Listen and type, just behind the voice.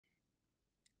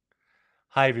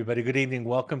Hi, everybody. Good evening.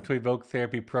 Welcome to Evoke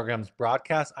Therapy Program's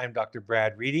broadcast. I'm Dr.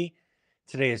 Brad Reedy.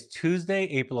 Today is Tuesday,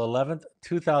 April 11th,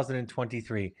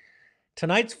 2023.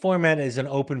 Tonight's format is an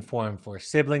open forum for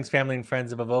siblings, family, and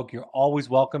friends of Evoke. You're always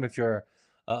welcome, if you're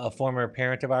a former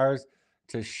parent of ours,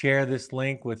 to share this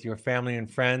link with your family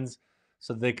and friends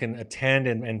so they can attend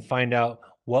and find out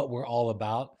what we're all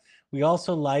about. We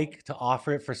also like to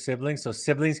offer it for siblings, so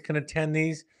siblings can attend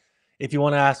these. If you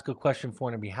want to ask a question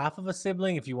for on behalf of a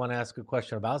sibling, if you want to ask a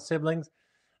question about siblings,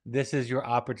 this is your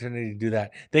opportunity to do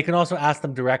that. They can also ask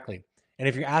them directly. And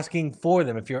if you're asking for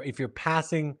them, if you're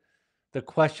passing the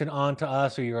question on to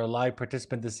us, or you're a live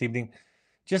participant this evening,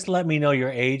 just let me know your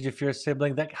age if you're a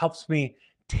sibling. That helps me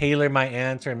tailor my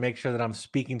answer and make sure that I'm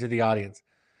speaking to the audience.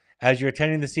 As you're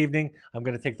attending this evening, I'm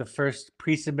going to take the first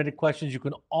pre-submitted questions. You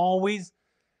can always,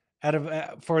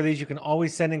 for these, you can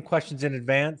always send in questions in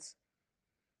advance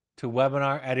to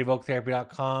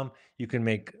webinar@evoketherapy.com. You can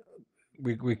make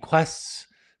requests,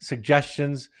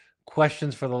 suggestions,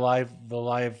 questions for the live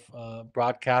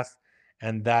broadcast,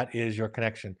 and that is your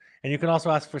connection. And you can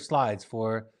also ask for slides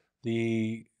for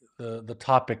the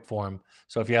topic form.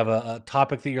 So if you have a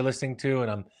topic that you're listening to,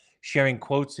 and I'm sharing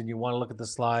quotes, and you want to look at the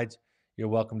slides, you're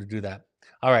welcome to do that.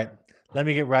 All right, let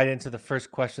me get right into the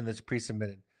first question that's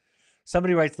pre-submitted.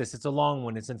 Somebody writes this. It's a long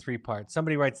one. It's in 3 parts.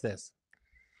 Somebody writes this.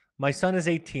 My son is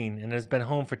 18 and has been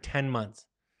home for 10 months.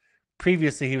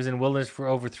 Previously, he was in wilderness for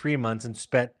over 3 months and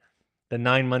spent the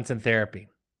 9 months in therapy.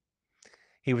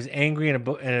 He was angry and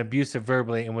abusive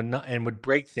verbally, and would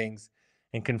break things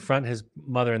and confront his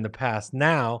mother in the past.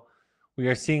 Now, we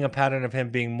are seeing a pattern of him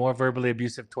being more verbally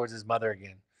abusive towards his mother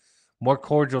again, more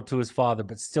cordial to his father,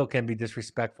 but still can be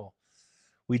disrespectful.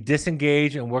 We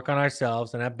disengage and work on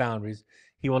ourselves and have boundaries.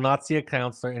 He will not see a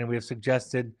counselor, and we have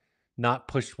suggested not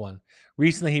push one.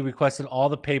 Recently, he requested all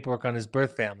the paperwork on his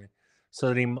birth family,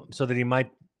 so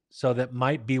that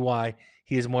might be why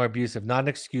he is more abusive. Not an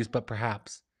excuse, but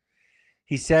perhaps.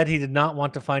 He said he did not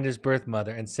want to find his birth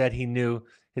mother, and said he knew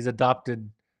his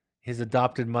adopted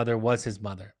mother was his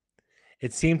mother.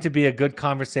 It seemed to be a good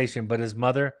conversation, but his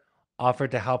mother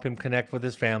offered to help him connect with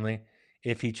his family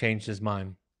if he changed his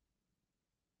mind.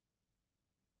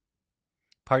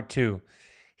 Part 2.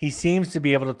 He seems to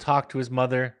be able to talk to his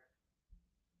mother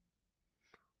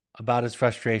about his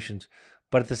frustrations,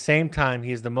 but at the same time,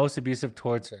 he is the most abusive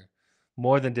towards her.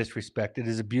 More than disrespect, it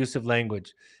is abusive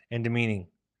language and demeaning.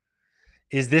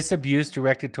 Is this abuse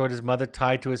directed toward his mother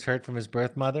tied to his hurt from his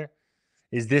birth mother?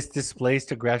 Is this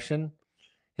displaced aggression?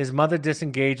 His mother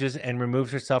disengages and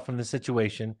removes herself from the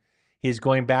situation. He is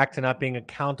going back to not being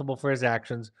accountable for his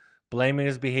actions, blaming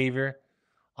his behavior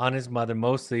on his mother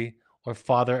mostly, or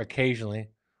father occasionally.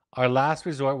 Our last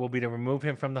resort will be to remove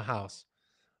him from the house,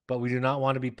 but we do not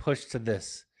want to be pushed to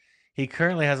this. He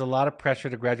currently has a lot of pressure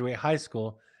to graduate high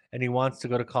school, and he wants to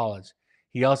go to college.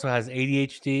 He also has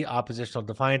ADHD, oppositional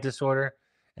defiant disorder,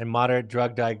 and moderate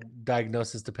drug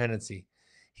diagnosis dependency.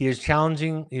 He is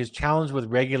challenged with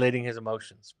regulating his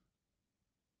emotions.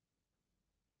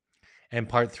 And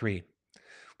part 3.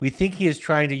 We think he is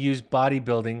trying to use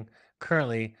bodybuilding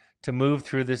currently to move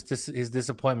through his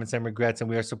disappointments and regrets, and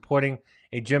we are supporting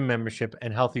a gym membership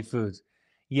and healthy foods.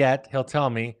 Yet, he'll tell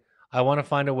me, I want to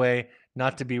find a way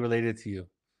not to be related to you.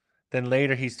 Then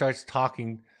later, he starts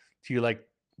talking to you like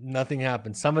nothing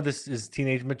happened. Some of this is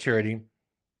teenage maturity,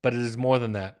 but it is more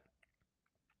than that.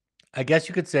 I guess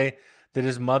you could say that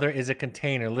his mother is a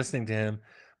container listening to him,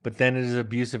 but then it is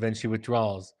abusive and she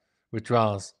withdraws.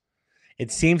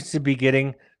 It seems to be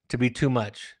getting to be too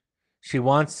much. She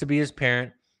wants to be his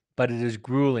parent, but it is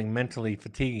grueling, mentally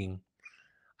fatiguing.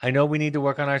 I know we need to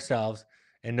work on ourselves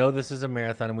and know this is a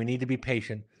marathon and we need to be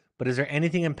patient, but is there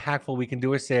anything impactful we can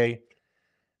do or say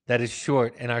that is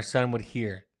short and our son would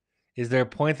hear? Is there a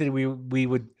point that we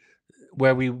would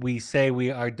where we say we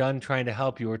are done trying to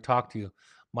help you or talk to you?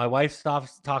 My wife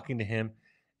stops talking to him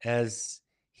as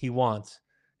he wants,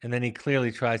 and then he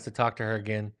clearly tries to talk to her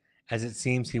again, as it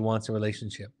seems he wants a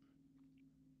relationship.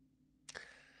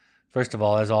 First of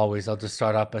all, as always, I'll just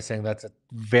start off by saying that's a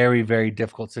very, very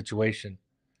difficult situation.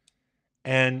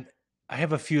 And I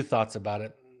have a few thoughts about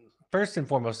it. First and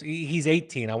foremost, he's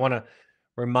 18. I want to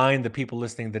remind the people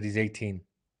listening that he's 18.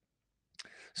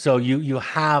 So you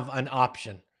have an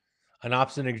option. An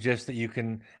option exists that you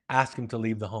can ask him to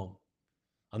leave the home.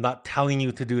 I'm not telling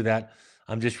you to do that.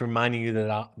 I'm just reminding you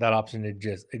that that option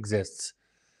exists.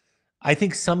 I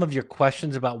think some of your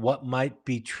questions about what might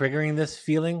be triggering this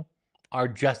feeling are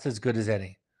just as good as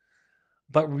any.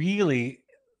 But really,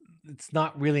 it's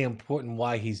not really important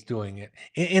why he's doing it.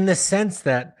 In the sense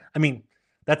that, I mean,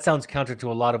 that sounds counter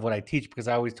to a lot of what I teach, because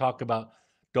I always talk about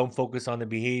don't focus on the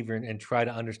behavior and try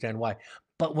to understand why.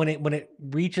 But when it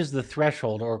reaches the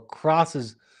threshold or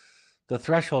crosses the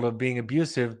threshold of being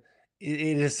abusive,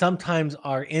 it is sometimes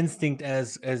our instinct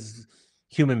as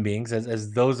human beings,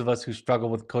 as those of us who struggle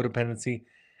with codependency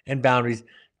and boundaries,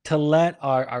 to let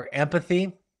our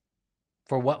empathy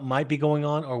for what might be going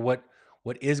on or what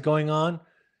is going on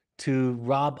to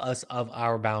rob us of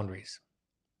our boundaries.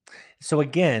 So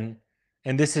again,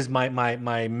 and this is my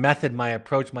method, my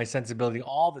approach, my sensibility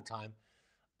all the time.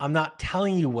 I'm not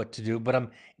telling you what to do, but I'm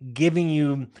giving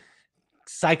you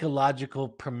psychological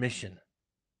permission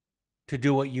to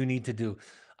do what you need to do.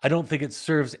 I don't think it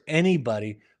serves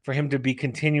anybody for him to be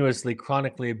continuously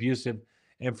chronically abusive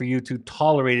and for you to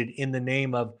tolerate it in the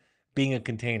name of being a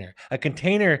container. A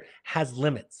container has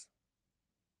limits,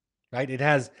 right? It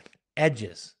has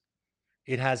edges.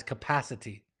 It has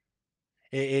capacity.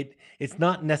 It's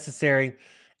not necessary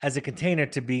as a container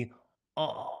to be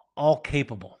all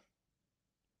capable,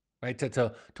 right?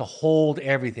 To hold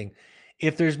everything.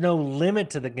 If there's no limit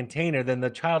to the container, then the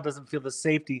child doesn't feel the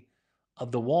safety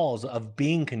of the walls of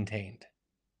being contained.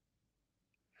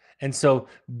 And so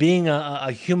being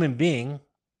a human being,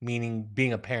 meaning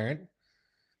being a parent,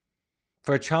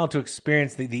 for a child to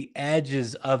experience the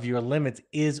edges of your limits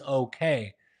is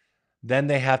okay. Then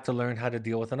they have to learn how to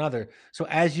deal with another. So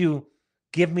as you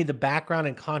give me the background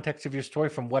and context of your story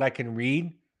from what I can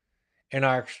read in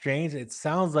our exchange, it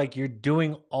sounds like you're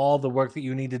doing all the work that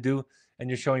you need to do and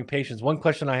you're showing patience. One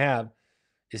question I have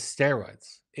is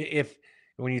steroids. If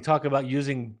when you talk about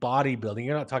using bodybuilding,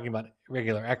 you're not talking about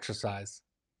regular exercise.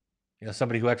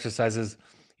 Somebody who exercises,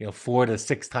 4 to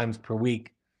 6 times per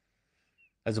week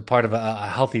as a part of a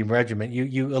healthy regimen.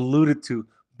 You alluded to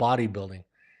bodybuilding,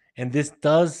 and this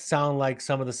does sound like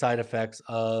some of the side effects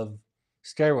of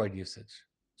steroid usage.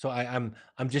 So I'm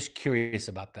just curious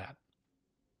about that.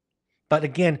 But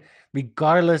again,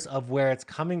 regardless of where it's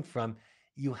coming from,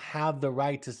 you have the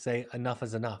right to say enough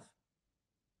is enough.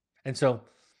 And so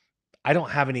I don't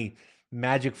have any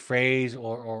magic phrase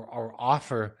or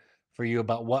offer for you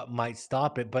about what might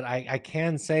stop it, but I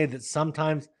can say that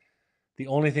sometimes the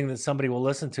only thing that somebody will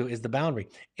listen to is the boundary.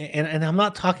 And I'm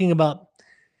not talking about,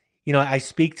 I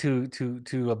speak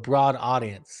to a broad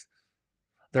audience.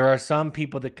 There are some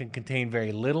people that can contain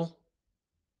very little,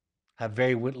 have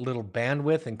very little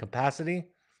bandwidth and capacity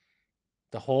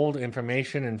to hold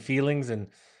information and feelings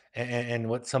and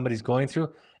what somebody's going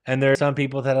through. And there are some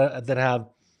people that have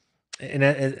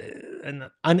an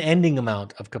unending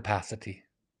amount of capacity.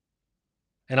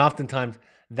 And oftentimes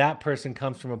that person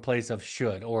comes from a place of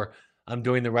should, or I'm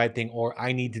doing the right thing, or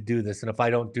I need to do this. And if I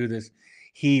don't do this,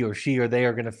 he or she or they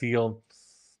are going to feel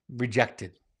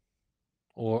rejected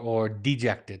or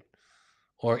dejected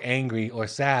or angry or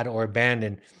sad or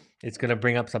abandoned. It's going to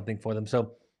bring up something for them.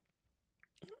 So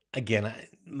again,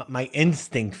 my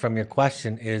instinct from your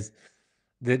question is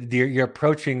that you're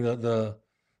approaching the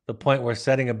point where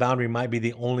setting a boundary might be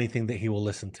the only thing that he will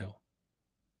listen to,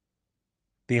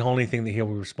 the only thing that he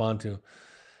will respond to.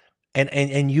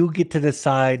 And you get to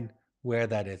decide where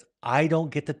that is. I don't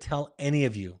get to tell any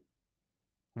of you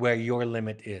where your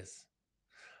limit is.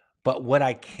 But what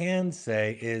I can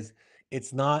say is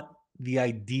it's not the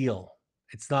ideal.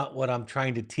 It's not what I'm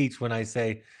trying to teach when I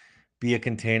say be a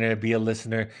container, be a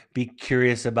listener, be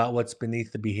curious about what's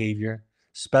beneath the behavior,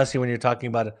 especially when you're talking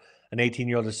about an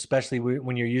 18-year-old, especially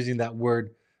when you're using that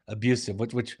word abusive,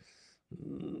 which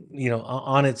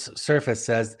on its surface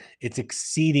says it's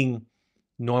exceeding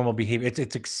normal behavior.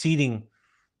 It's exceeding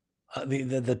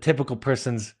the typical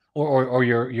person's or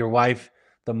your wife,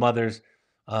 the mother's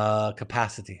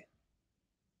capacity.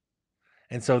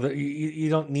 And so you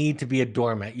don't need to be a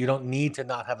doormat. You don't need to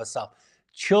not have a self.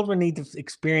 Children need to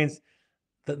experience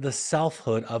the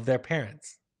selfhood of their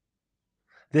parents.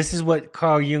 This is what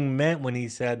Carl Jung meant when he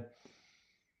said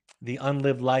the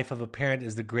unlived life of a parent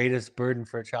is the greatest burden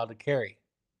for a child to carry.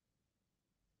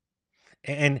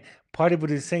 And part of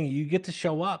what he's saying, you get to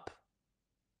show up.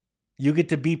 You get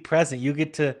to be present. You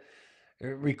get to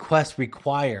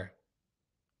require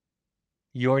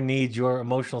your needs, your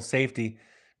emotional safety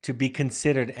to be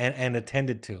considered and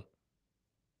attended to.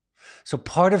 So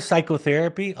part of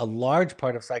psychotherapy, a large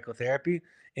part of psychotherapy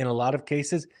in a lot of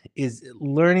cases, is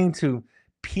learning to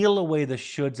peel away the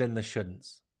shoulds and the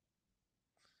shouldn'ts.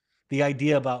 The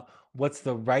idea about what's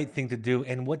the right thing to do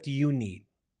and what do you need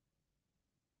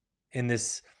in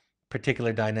this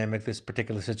particular dynamic, this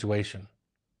particular situation.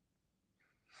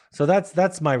 So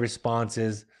that's my response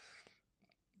is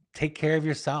take care of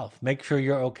yourself. Make sure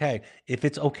you're okay. If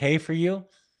it's okay for you,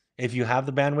 if you have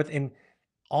the bandwidth in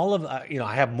all of,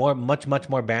 I have much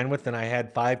more bandwidth than I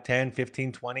had 5, 10,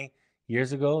 15, 20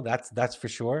 years ago. That's for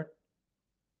sure.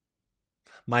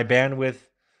 My bandwidth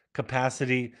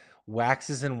capacity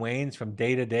waxes and wanes from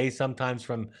day to day, sometimes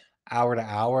from hour to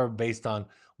hour, based on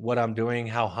what I'm doing,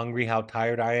 how hungry, how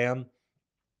tired I am,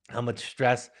 how much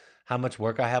stress, how much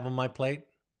work I have on my plate.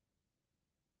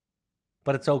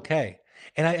 But it's okay.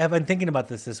 And I've been thinking about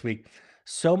this week.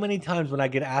 So many times when I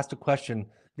get asked a question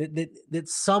that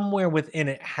somewhere within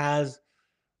it has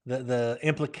the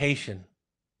implication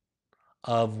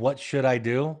of what should I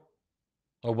do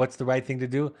or what's the right thing to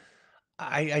do.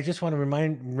 I just want to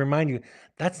remind you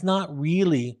that's not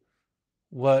really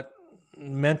what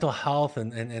mental health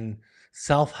and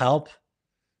self-help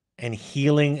and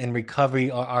healing and recovery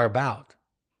are about.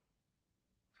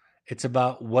 It's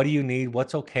about what do you need,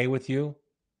 what's okay with you,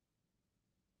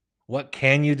 what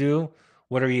can you do,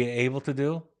 what are you able to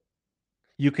do.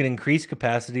 You can increase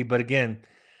capacity, but again,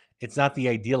 it's not the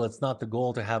ideal, it's not the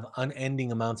goal to have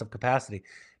unending amounts of capacity.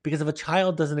 Because if a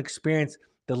child doesn't experience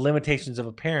the limitations of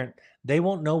a parent, they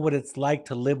won't know what it's like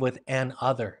to live with an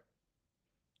other.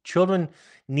 Children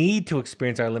need to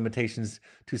experience our limitations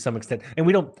to some extent, and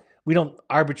we don't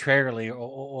arbitrarily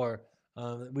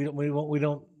we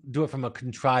don't do it from a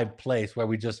contrived place where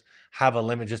we just have a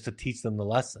limit just to teach them the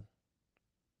lesson.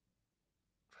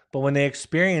 But when they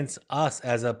experience us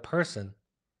as a person,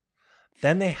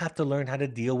 then they have to learn how to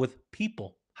deal with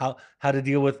people, how to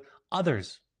deal with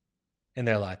others in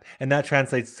their life. And that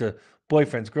translates to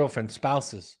boyfriends, girlfriends,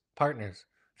 spouses, partners,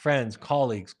 friends,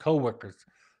 colleagues, coworkers,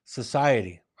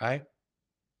 society, right?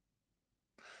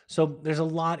 So there's a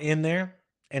lot in there,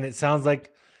 and it sounds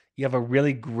like you have a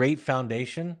really great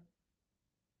foundation.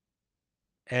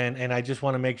 And I just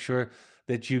want to make sure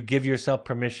that you give yourself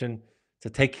permission to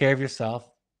take care of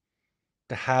yourself,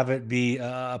 to have it be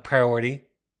a priority.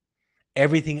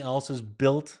 Everything else is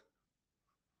built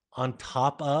on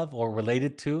top of or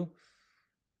related to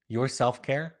your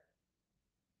self-care.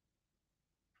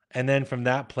 And then from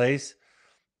that place,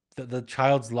 the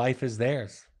child's life is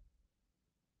theirs.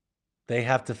 They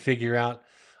have to figure out.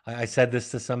 I said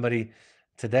this to somebody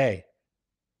today.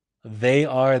 They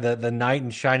are the knight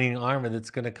in shining armor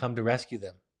that's going to come to rescue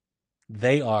them.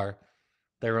 They are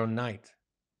their own knight.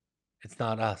 It's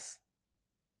not us.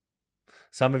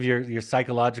 Some of your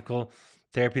psychological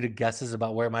therapeutic guesses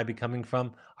about where it might be coming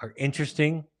from are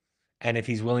interesting. And if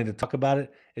he's willing to talk about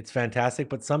it, it's fantastic.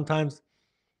 But sometimes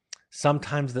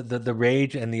the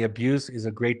rage and the abuse is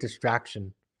a great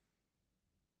distraction.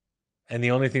 And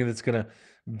the only thing that's going to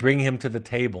bring him to the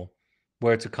table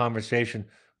where it's a conversation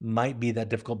might be that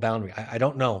difficult boundary. I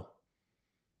don't know,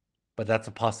 but that's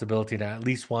a possibility. And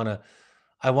I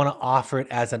want to offer it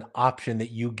as an option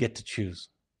that you get to choose.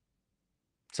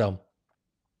 So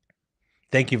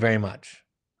thank you very much.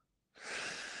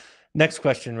 Next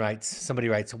question somebody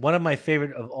writes, one of my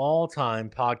favorite of all time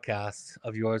podcasts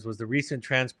of yours was the recent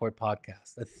transport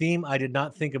podcast. A theme I did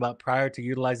not think about prior to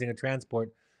utilizing a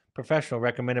transport professional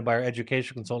recommended by our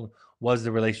education consultant was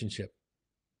the relationship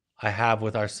I have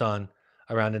with our son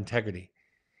around integrity.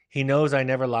 He knows I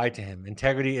never lie to him.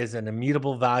 Integrity is an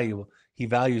immutable value he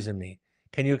values in me.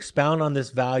 Can you expound on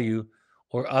this value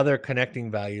or other connecting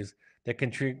values that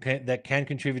can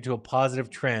contribute to a positive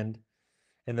trend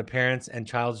in the parents and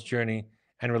child's journey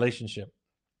and relationship?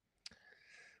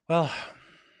 Well,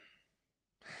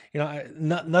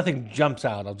 nothing jumps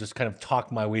out. I'll just kind of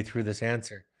talk my way through this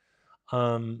answer.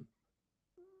 Um,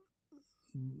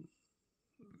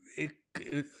 it,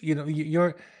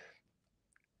 you're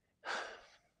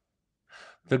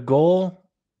the goal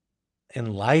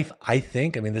in life. I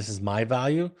mean, this is my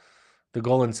value. The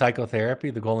goal in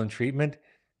psychotherapy, the goal in treatment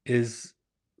is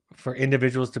for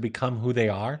individuals to become who they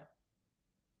are,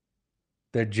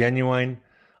 their genuine,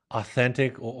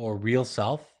 authentic, or real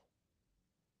self.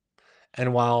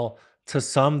 And while to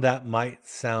some that might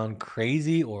sound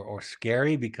crazy or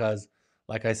scary, because,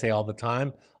 like I say all the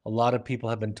time, a lot of people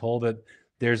have been told that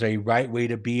there's a right way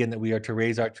to be and that we are to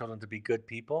raise our children to be good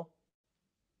people.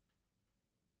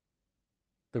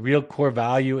 The real core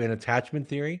value in attachment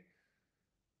theory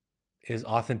is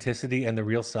authenticity and the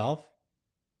real self.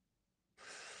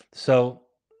 So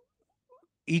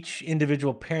each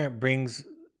individual parent brings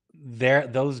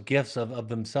those gifts of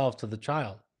themselves to the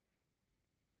child: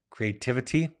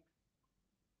 creativity,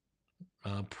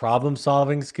 problem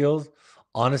solving skills,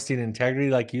 honesty and integrity,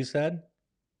 like you said,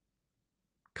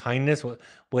 kindness,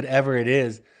 whatever it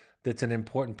is that's an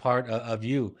important part of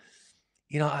you.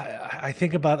 I've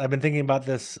been thinking about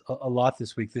this a lot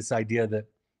this week, this idea that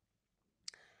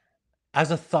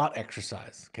as a thought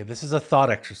exercise, okay, this is a thought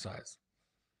exercise.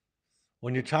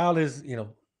 When your child is,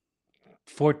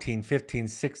 14, 15,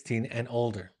 16, and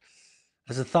older,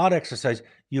 as a thought exercise,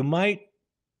 you might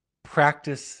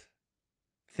practice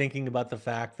thinking about the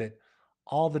fact that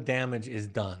all the damage is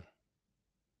done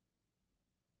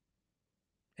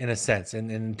in a sense,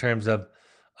 in terms of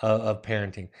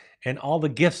parenting, and all the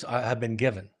gifts have been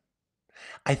given.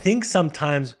 I think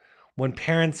sometimes when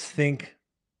parents think,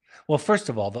 well, first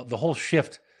of all, the whole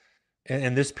shift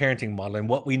in this parenting model and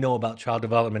what we know about child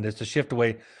development is to shift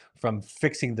away from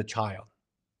fixing the child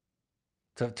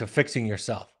to fixing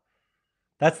yourself.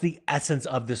 That's the essence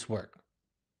of this work.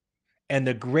 And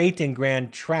the great and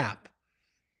grand trap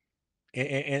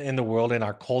in the world, in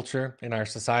our culture, in our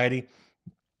society,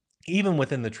 even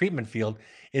within the treatment field,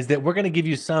 is that we're going to give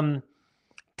you some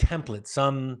template,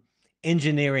 some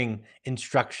engineering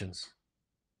instructions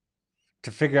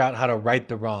to figure out how to right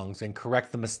the wrongs and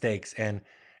correct the mistakes and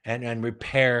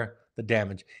repair the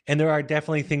damage. And there are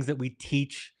definitely things that we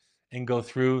teach and go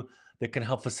through that can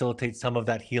help facilitate some of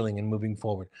that healing and moving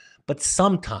forward. But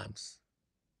sometimes,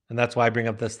 and that's why I bring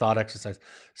up this thought exercise,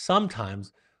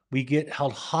 sometimes we get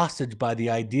held hostage by the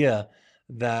idea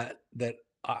that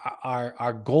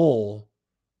our goal,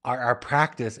 our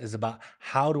practice is about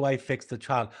how do I fix the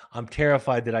child? I'm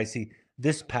terrified that I see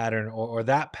this pattern or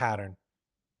that pattern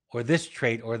or this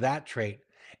trait or that trait,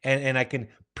 and I can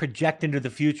project into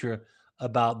the future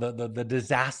about the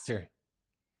disaster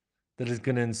that is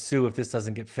going to ensue if this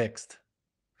doesn't get fixed.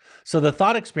 So the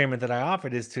thought experiment that I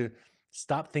offered is to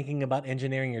stop thinking about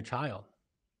engineering your child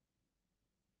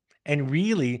and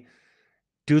really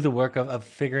do the work of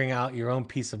figuring out your own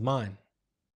peace of mind.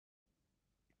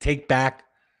 Take back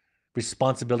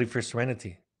responsibility for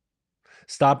serenity.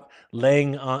 Stop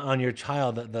laying on your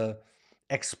child the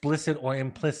explicit or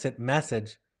implicit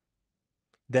message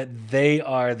that they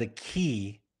are the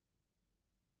key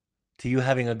to you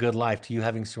having a good life, to you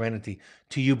having serenity,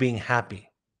 to you being happy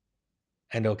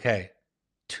and okay.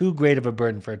 Too great of a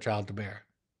burden for a child to bear.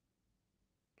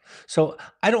 So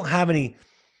I don't have any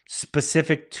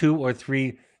specific 2 or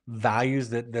 3 values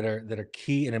that are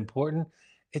key and important.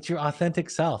 It's your authentic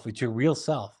self. It's your real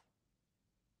self.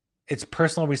 It's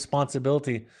personal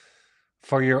responsibility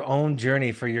for your own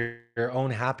journey, for your own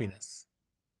happiness.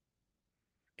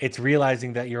 It's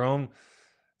realizing that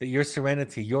your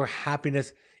serenity, your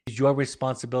happiness is your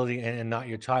responsibility and not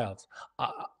your child's.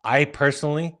 I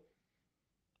personally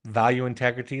value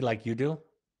integrity like you do.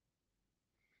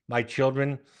 My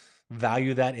children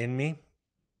value that in me.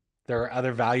 There are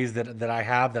other values that I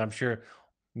have that I'm sure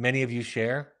many of you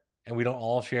share, and we don't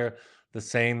all share the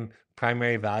same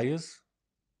primary values.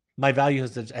 My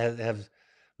values have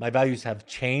my values have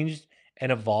changed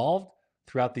and evolved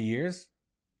throughout the years.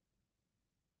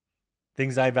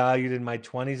 Things I valued in my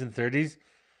 20s and 30s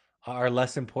are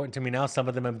less important to me now. Some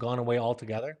of them have gone away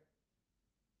altogether.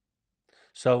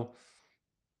 So,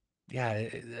 yeah,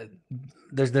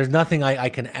 there's nothing I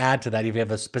can add to that. If you have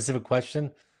a specific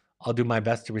question, I'll do my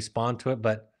best to respond to it.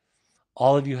 But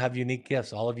all of you have unique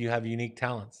gifts. All of you have unique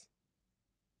talents.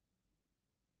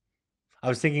 I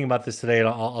was thinking about this today, and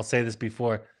I'll say this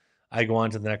before I go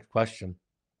on to the next question.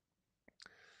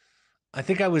 I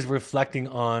think I was reflecting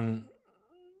on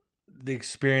the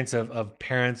experience of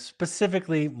parents,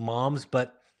 specifically moms,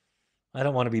 but I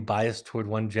don't want to be biased toward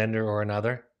one gender or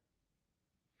another.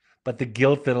 But the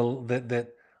guilt that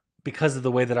because of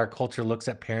the way that our culture looks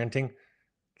at parenting,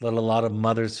 that a lot of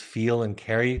mothers feel and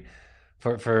carry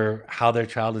for how their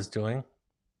child is doing.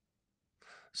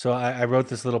 So I wrote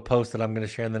this little post that I'm going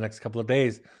to share in the next couple of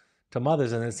days to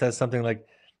mothers, and it says something like,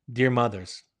 "Dear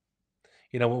mothers,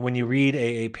 when you read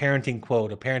a parenting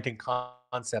quote, a parenting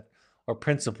concept or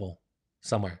principle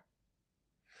somewhere,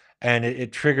 and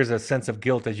it triggers a sense of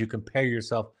guilt as you compare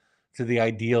yourself to the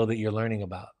ideal that you're learning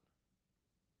about.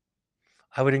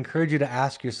 I would encourage you to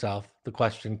ask yourself the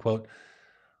question, quote,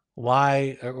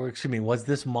 why, or excuse me, was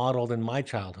this modeled in my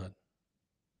childhood?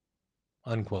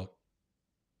 Unquote.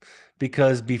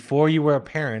 Because before you were a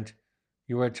parent,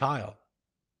 you were a child.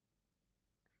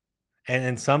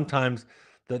 And sometimes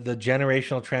the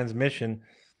generational transmission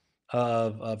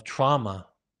of trauma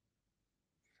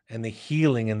and the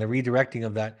healing and the redirecting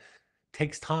of that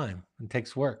takes time and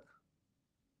takes work.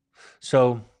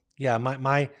 So yeah,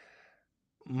 my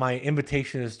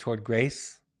invitation is toward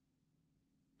grace.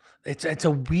 It's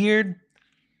a weird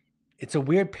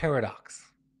paradox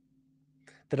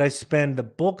that I spend the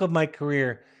bulk of my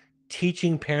career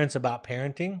teaching parents about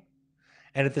parenting,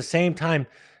 and at the same time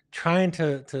trying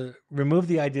to remove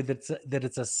the idea that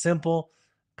it's a simple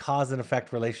cause and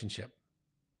effect relationship.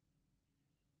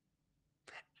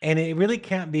 And it really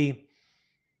can't be.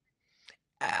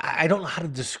 I don't know how to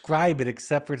describe it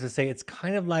except for to say it's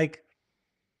kind of like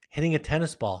hitting a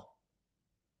tennis ball.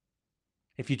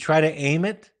 If you try to aim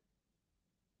it,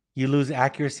 you lose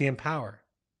accuracy and power.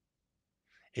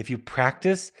 If you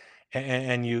practice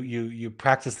and you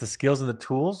practice the skills and the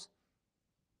tools,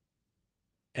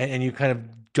 and you kind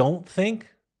of don't think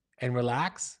and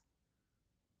relax,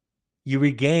 you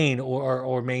regain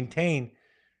or maintain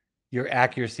your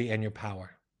accuracy and your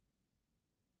power.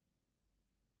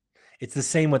 It's the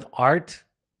same with art,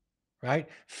 right?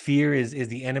 Fear is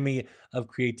the enemy of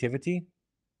creativity.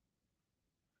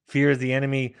 Fear is the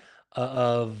enemy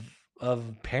of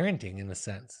parenting in a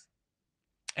sense.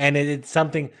 And it's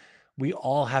something we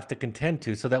all have to contend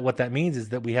to. So that what that means is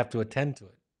that we have to attend to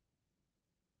it.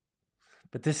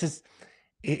 But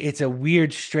it's a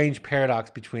weird, strange paradox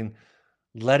between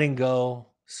letting go,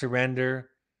 surrender,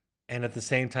 and at the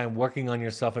same time working on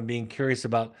yourself and being curious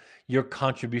about your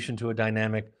contribution to a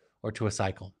dynamic or to a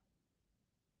cycle.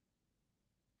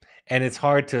 And it's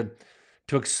hard to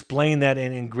explain that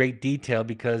in great detail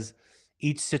because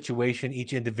each situation,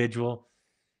 each individual,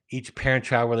 each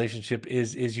parent-child relationship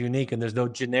is unique, and there's no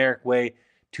generic way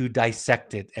to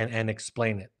dissect it and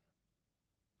explain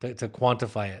it, to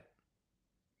quantify it.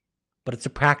 But it's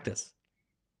a practice.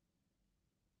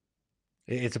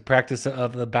 It's a practice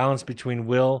of the balance between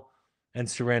will and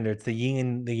surrender. It's the yin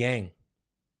and the yang.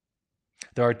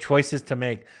 There are choices to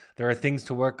make. There are things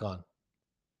to work on.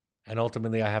 And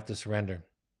ultimately, I have to surrender.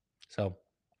 So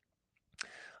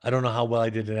I don't know how well I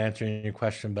did at answering your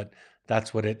question, but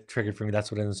that's what it triggered for me.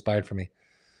 That's what it inspired for me.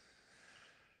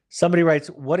 Somebody writes,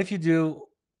 what do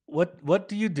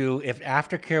you do if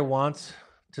aftercare wants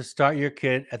to start your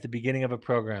kid at the beginning of a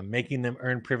program, making them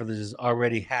earn privileges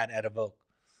already had at Evoke?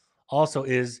 Also,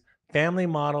 is family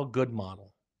model good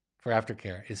model for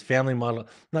aftercare? Is family model, I'm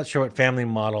not sure what family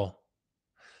model.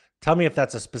 Tell me if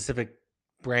that's a specific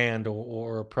brand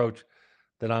or approach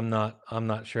that I'm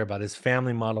not sure about. Is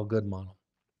family model good model?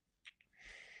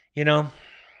 You know,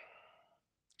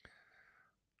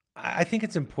 I think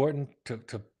it's important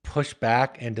to push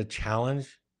back and to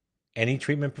challenge any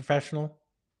treatment professional.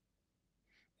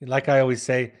 Like I always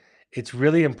say, it's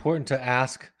really important to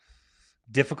ask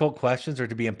difficult questions or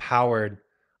to be empowered,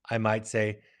 I might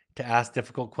say, to ask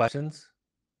difficult questions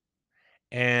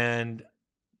and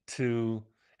to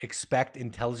expect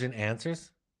intelligent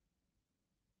answers.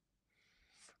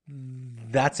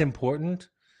 That's important.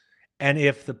 And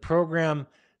if the program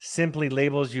simply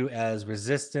labels you as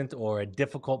resistant or a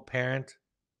difficult parent,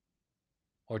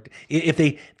 or if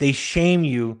they shame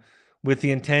you with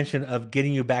the intention of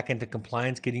getting you back into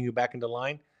compliance, getting you back into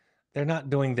line, they're not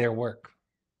doing their work.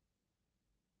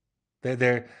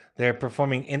 They're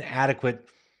performing inadequate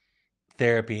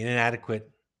therapy,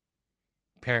 inadequate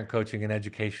parent coaching and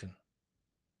education.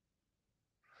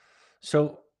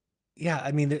 So, yeah,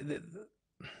 I mean,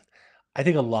 I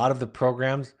think a lot of the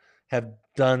programs have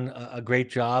done a great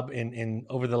job in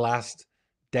over the last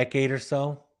decade or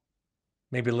so,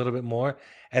 maybe a little bit more,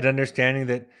 at understanding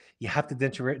that you have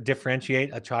to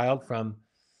differentiate a child from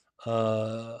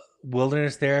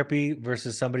wilderness therapy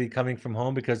versus somebody coming from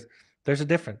home because there's a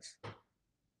difference.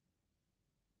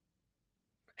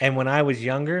 And when I was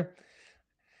younger,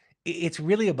 it's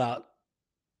really about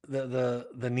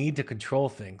the need to control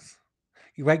things.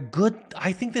 You're right. Good.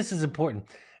 I think this is important.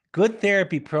 Good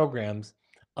therapy programs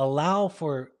allow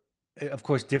for, of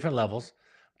course, different levels,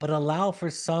 but allow for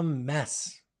some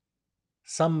mess,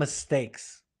 some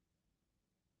mistakes.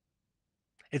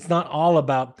 It's not all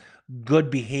about good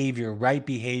behavior, right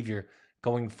behavior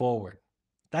going forward.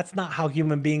 That's not how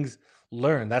human beings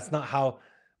learn. That's not how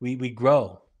we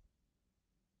grow.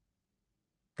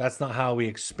 That's not how we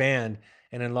expand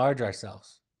and enlarge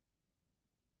ourselves,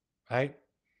 right?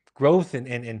 Growth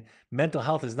and mental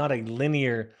health is not a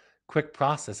linear, quick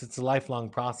process. It's a lifelong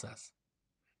process.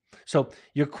 So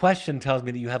your question tells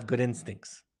me that you have good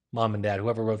instincts, mom and dad,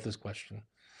 whoever wrote this question.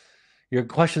 Your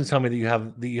questions tell me that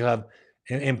you have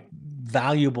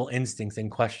valuable instincts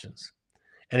and questions.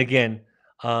 And again,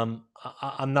 I'm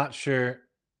not sure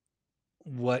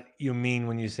what you mean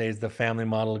when you say is the family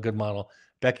model a good model.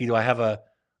 Becky, do I have a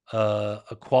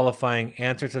qualifying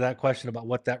answer to that question about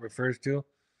what that refers to?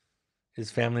 Is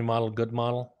family model good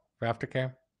model for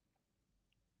aftercare?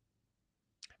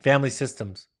 Family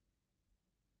systems.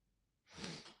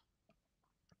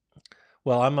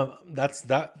 Well, that's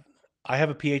that. I have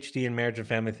a PhD in marriage and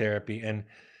family therapy, and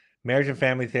marriage and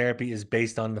family therapy is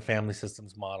based on the family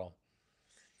systems model.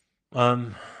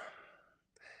 Um,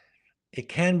 it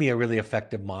can be a really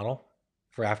effective model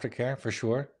for aftercare for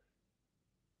sure,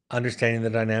 understanding the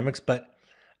dynamics. But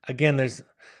again, there's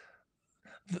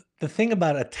the thing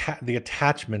about the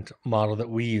attachment model that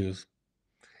we use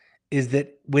is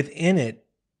that within it,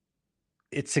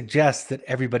 it suggests that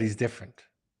everybody's different,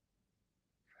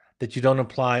 that you don't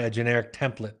apply a generic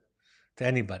template to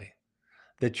anybody,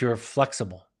 that you're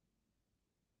flexible.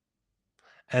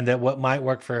 and that what might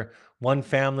work for one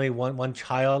family, one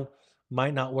child,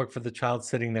 might not work for the child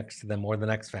sitting next to them or the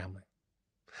next family.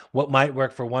 What might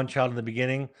work for one child in the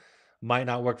beginning might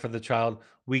not work for the child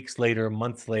weeks later,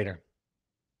 months later.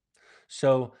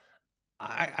 So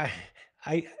I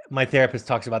my therapist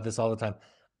talks about this all the time.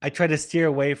 I try to steer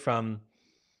away from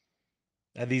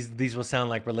these will sound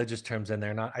like religious terms, and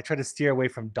they're not. I try to steer away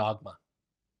from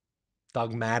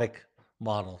dogmatic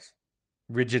models,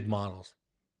 rigid models.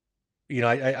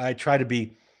 I try to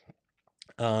be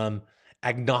um,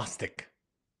 agnostic,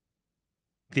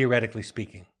 theoretically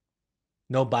speaking,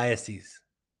 no biases.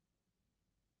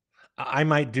 I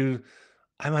might do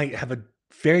I might have a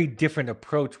very different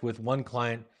approach with one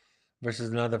client versus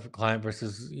another client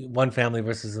versus one family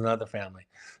versus another family.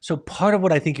 So part of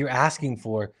what I think you're asking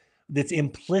for that's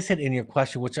implicit in your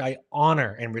question, which I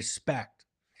honor and respect,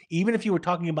 even if you were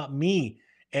talking about me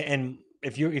and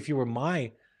if you were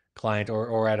my client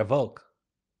or at Evoke,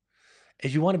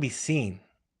 is you want to be seen.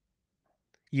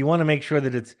 You want to make sure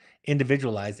that it's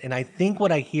individualized. And I think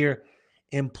what I hear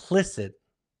implicit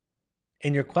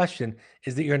in your question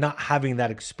is that you're not having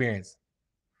that experience,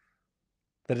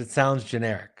 that it sounds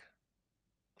generic.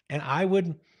 And I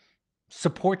would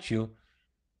support you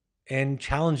in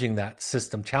challenging that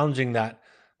system, challenging that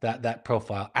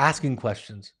profile, asking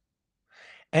questions.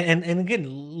 And again,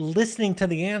 listening to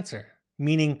the answer,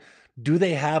 meaning do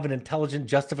they have an intelligent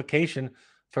justification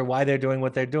for why they're doing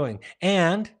what they're doing?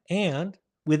 And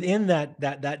within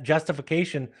that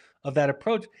justification of that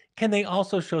approach, can they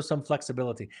also show some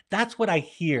flexibility? That's what I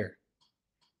hear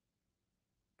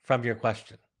from your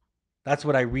question. That's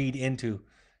what I read into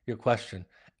your question.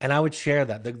 And I would share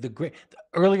that. The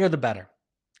earlier the better.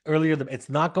 It's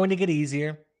not going to get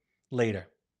easier later.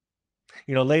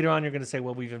 Later on you're going to say,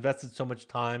 well, we've invested so much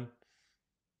time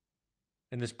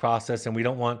in this process and we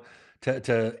don't want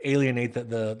to alienate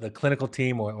the clinical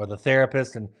team or the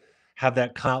therapist and have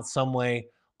that come out some way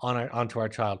onto our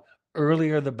child.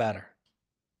 Earlier the better.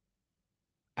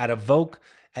 At Evoke,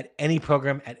 at any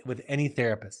program, with any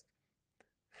therapist.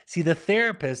 See, the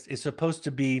therapist is supposed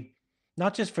to be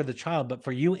not just for the child, but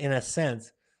for you, in a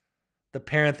sense, the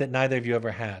parent that neither of you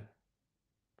ever had.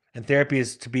 And therapy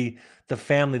is to be the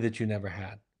family that you never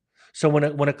had. So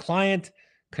when a client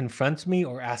confronts me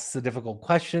or asks a difficult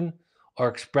question or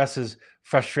expresses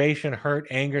frustration, hurt,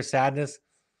 anger, sadness,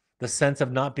 the sense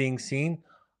of not being seen,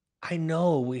 I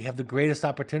know we have the greatest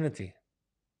opportunity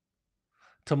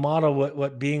to model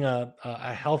what being a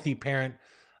healthy parent,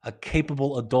 a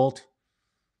capable adult,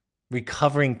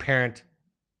 recovering parent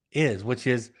is, which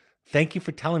is, thank you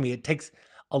for telling me. It takes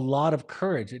a lot of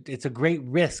courage. It's a great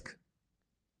risk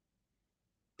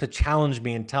to challenge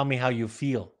me and tell me how you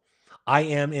feel. I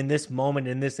am, in this moment,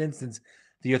 in this instance,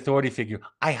 the authority figure.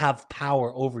 I have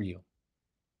power over you.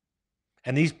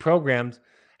 And these programs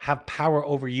have power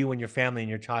over you and your family and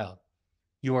your child.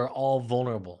 You are all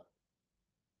vulnerable.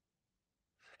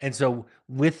 And so,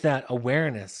 with that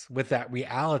awareness, with that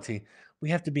reality, we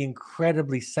have to be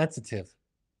incredibly sensitive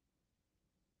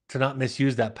to not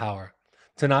misuse that power,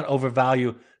 to not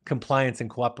overvalue compliance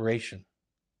and cooperation.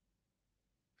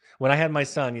 When I had my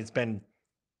son, it's been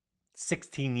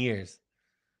 16 years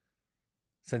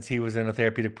since he was in a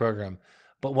therapeutic program.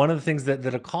 But one of the things that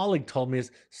a colleague told me is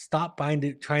stop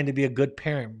trying to be a good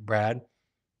parent, Brad,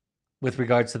 with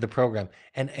regards to the program,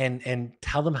 and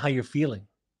tell them how you're feeling.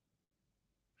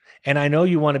 And I know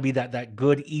you want to be that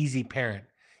good, easy parent.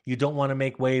 You don't want to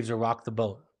make waves or rock the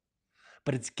boat,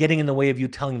 but it's getting in the way of you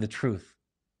telling the truth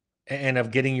and of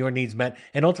getting your needs met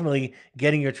and ultimately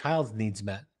getting your child's needs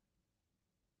met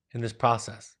in this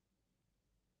process.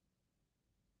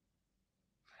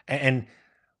 And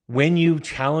when you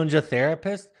challenge a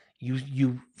therapist,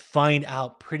 you find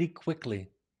out pretty quickly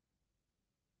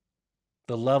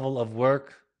the level of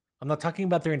work. I'm not talking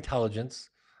about their intelligence.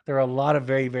 There are a lot of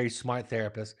very, very smart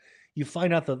therapists. You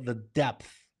find out the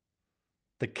depth,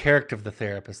 the character of the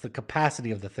therapist, the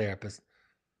capacity of the therapist,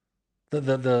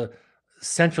 the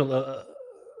central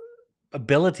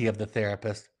ability of the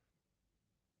therapist.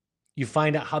 You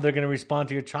find out how they're going to respond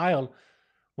to your child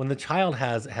when the child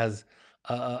has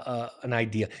an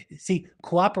idea. See,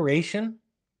 cooperation,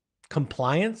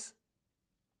 compliance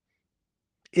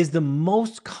is the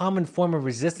most common form of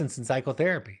resistance in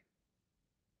psychotherapy.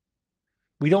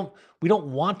 We don't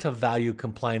want to value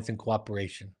compliance and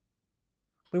cooperation.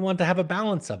 We want to have a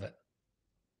balance of it.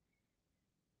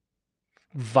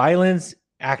 Violence,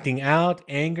 acting out,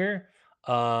 anger,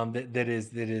 that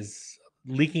is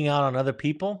leaking out on other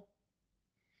people,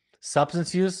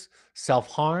 substance use,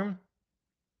 self-harm.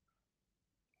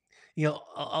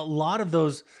 A lot of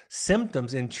those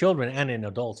symptoms in children and in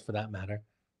adults, for that matter,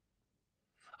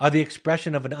 are the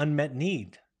expression of an unmet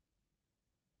need.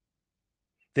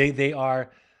 They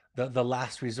are the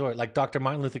last resort. Like Dr.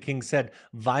 Martin Luther King said,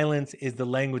 violence is the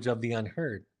language of the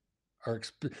unheard, or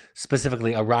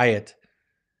specifically, a riot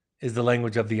is the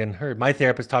language of the unheard. My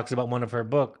therapist talks about one of her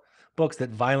books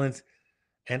that violence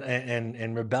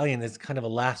and rebellion is kind of a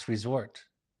last resort.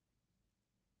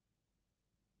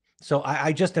 So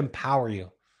I just empower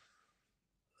you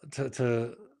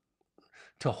to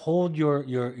to hold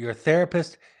your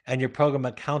therapist and your program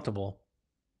accountable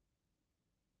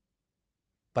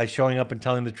by showing up and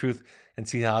telling the truth and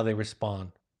see how they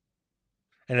respond.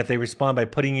 And if they respond by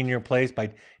putting you in your place,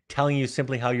 by telling you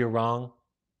simply how you're wrong,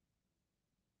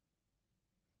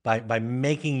 by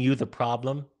making you the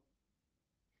problem,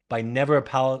 by never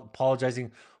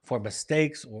apologizing for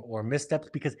mistakes or missteps,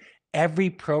 because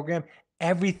every program,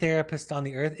 every therapist on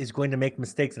the earth is going to make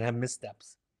mistakes and have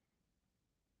missteps.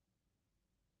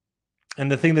 And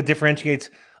the thing that differentiates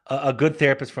a good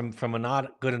therapist from a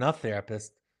not good enough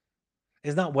therapist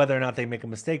is not whether or not they make a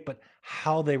mistake, but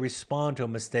how they respond to a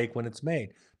mistake when it's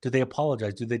made. Do they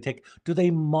apologize? Do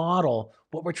they model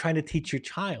what we're trying to teach your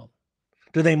child?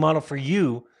 Do they model for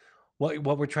you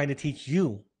what we're trying to teach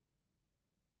you?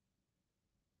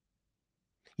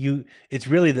 It's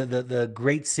really the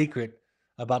great secret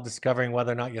about discovering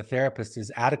whether or not your therapist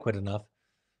is adequate enough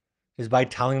is by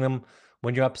telling them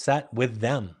when you're upset with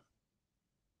them,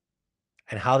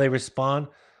 and how they respond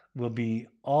will be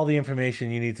all the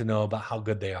information you need to know about how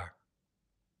good they are.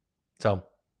 So,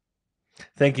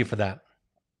 thank you for that.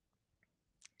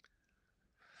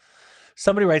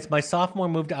 Somebody writes, my sophomore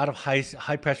moved out of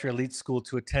high pressure elite school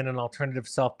to attend an alternative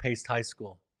self-paced high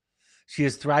school. She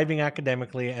is thriving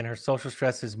academically and her social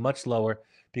stress is much lower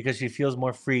because she feels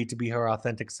more free to be her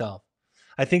authentic self.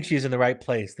 I think she's in the right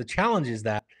place. The challenge is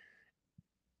that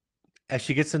as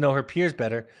she gets to know her peers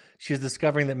better, she is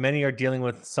discovering that many are dealing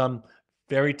with some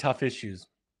very tough issues: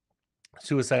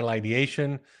 suicidal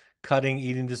ideation, cutting,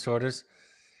 eating disorders,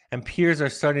 and peers are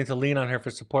starting to lean on her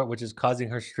for support, which is causing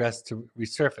her stress to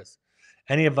resurface.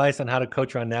 Any advice on how to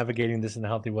coach her on navigating this in a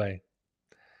healthy way?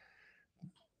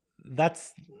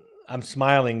 That's I'm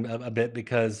smiling a bit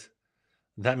because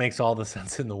that makes all the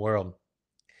sense in the world.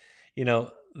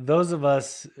 Those of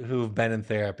us who've been in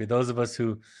therapy, those of us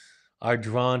who are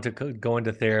drawn to go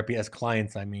into therapy as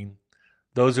clients, I mean,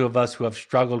 those of us who have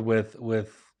struggled with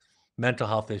mental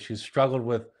health issues, struggled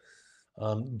with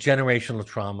generational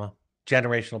trauma,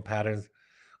 generational patterns,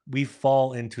 we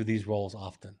fall into these roles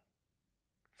often.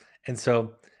 And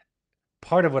so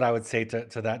part of what I would say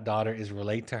to that daughter is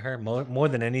relate to her more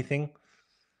than anything.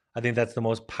 I think that's the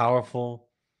most powerful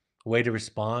way to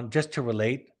respond, just to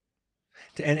relate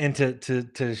and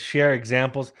to share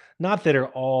examples, not that are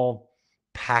all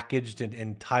packaged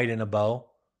and tied in a bow,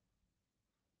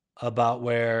 about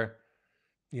where,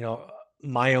 you know,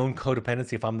 my own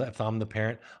codependency, if I'm the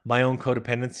parent, my own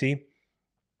codependency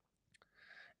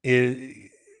is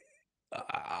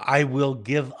I will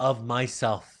give of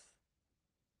myself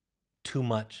too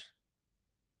much.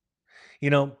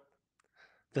 You know,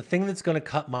 the thing that's going to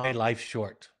cut my life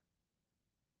short,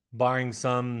 barring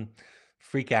some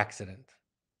freak accident,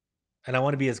 and I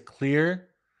want to be as clear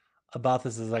about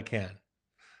this as I can.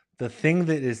 The thing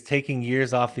that is taking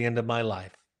years off the end of my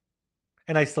life,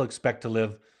 and I still expect to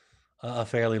live a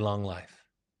fairly long life,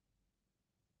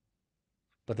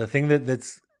 but the thing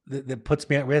that puts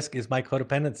me at risk is my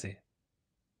codependency.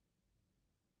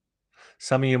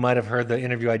 Some of you might have heard the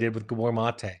interview I did with Gabor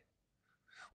Mate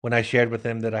when I shared with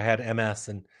him that I had MS,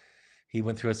 and he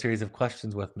went through a series of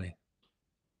questions with me.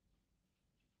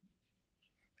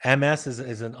 MS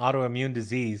is an autoimmune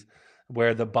disease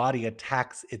where the body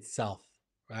attacks itself,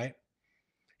 right?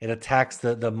 It attacks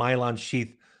the myelin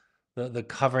sheath, the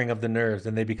covering of the nerves,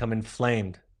 and they become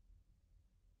inflamed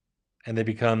and they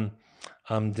become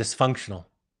dysfunctional.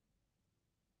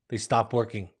 They stop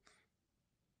working.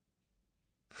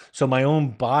 So my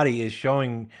own body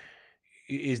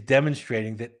is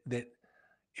demonstrating that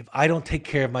if I don't take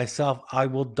care of myself, I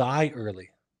will die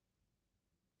early.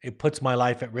 It puts my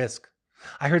life at risk.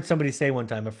 I heard somebody say one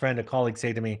time, a colleague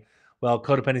say to me, well,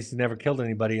 codependency never killed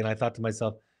anybody. And I thought to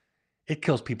myself, it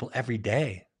kills people every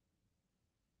day.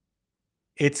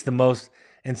 It's the most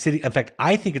insidious. In fact,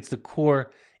 I think it's the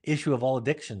core issue of all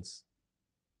addictions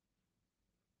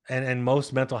and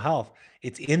most mental health.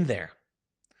 It's in there.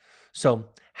 So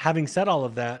having said all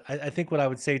of that, I think what I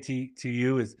would say to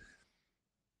you is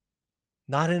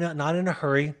not in a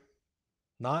hurry,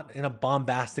 not in a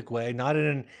bombastic way, not in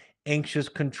an anxious,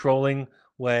 controlling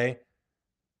way,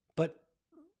 but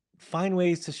find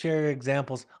ways to share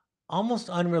examples almost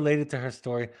unrelated to her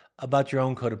story about your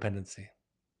own codependency.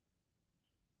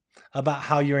 about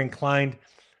how you're inclined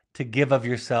to give of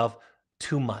yourself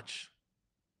too much,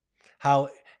 how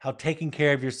taking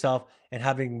care of yourself and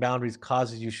having boundaries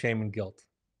causes you shame and guilt.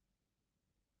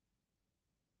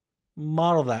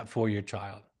 Model that for your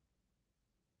child,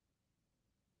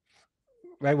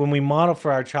 right? When we model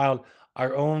for our child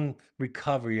our own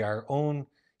recovery, our own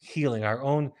healing, our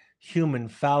own human,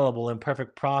 fallible,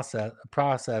 imperfect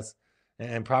process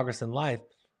and progress in life,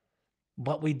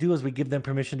 what we do is we give them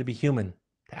permission to be human,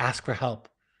 to ask for help,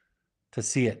 to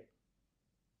see it.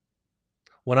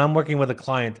 When I'm working with a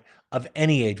client of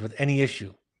any age with any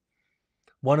issue,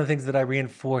 one of the things that I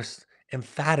reinforce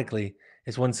emphatically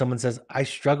is when someone says, I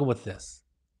struggle with this,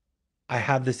 I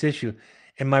have this issue.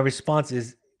 And my response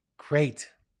is, great.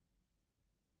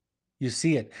 You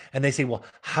see it. And they say, well,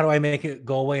 how do I make it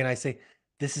go away? And I say,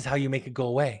 this is how you make it go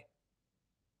away.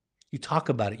 You talk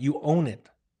about it, you own it.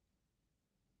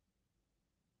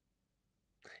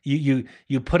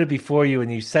 You put it before you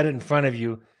and you set it in front of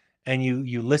you and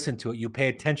you listen to it, you pay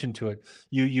attention to it,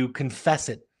 you confess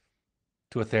it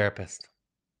to a therapist.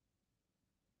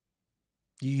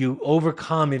 You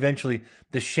overcome eventually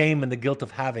the shame and the guilt of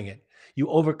having it. You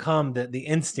overcome the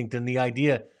instinct and the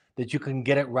idea that you can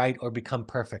get it right or become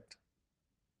perfect.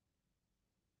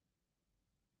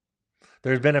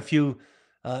 There's been a few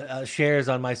shares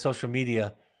on my social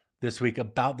media this week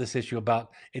about this issue.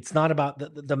 About it's not about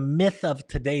the myth of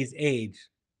today's age.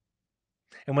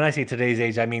 And when I say today's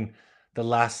age, I mean the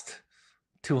last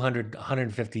 200,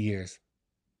 150 years.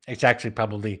 It's actually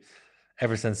probably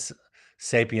ever since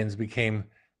sapiens became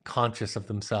conscious of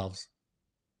themselves.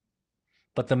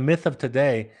 But the myth of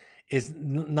today is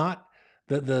not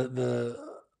the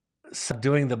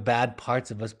subduing the bad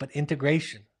parts of us, but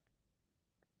integration.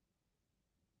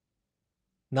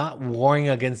 Not warring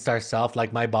against ourselves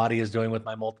like my body is doing with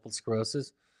my multiple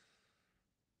sclerosis,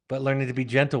 but learning to be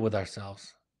gentle with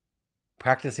ourselves,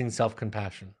 practicing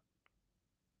self-compassion,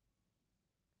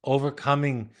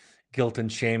 overcoming guilt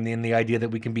and shame in the idea that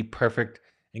we can be perfect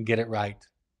and get it right.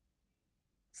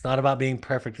 It's not about being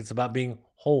perfect, it's about being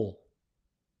whole.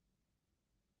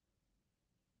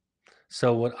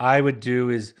 So what I would do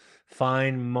is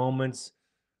find moments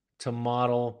to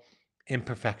model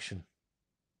imperfection,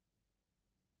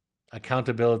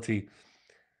 accountability,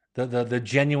 the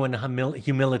genuine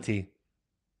humility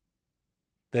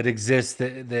that exists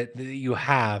that you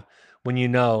have when you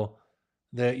know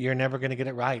that you're never going to get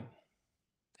it right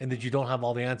and that you don't have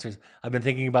all the answers. I've been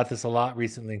thinking about this a lot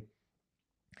recently.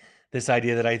 This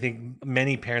idea that I think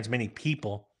many parents, many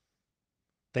people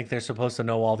think they're supposed to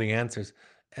know all the answers.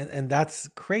 And that's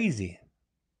crazy.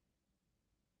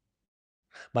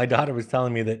 My daughter was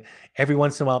telling me that every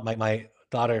once in a while, my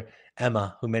daughter,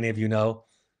 Emma, who many of you know,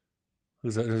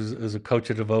 who's a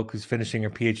coach at Evoke, who's finishing her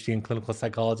PhD in clinical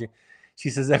psychology, she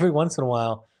says every once in a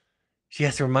while, she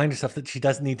has to remind herself that she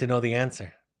doesn't need to know the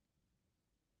answer.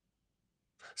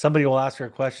 Somebody will ask her a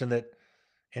question that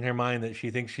in her mind that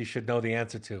she thinks she should know the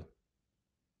answer to.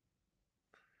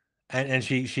 And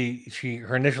she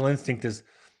her initial instinct is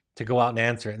to go out and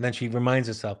answer it. And then she reminds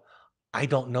herself, I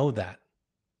don't know that.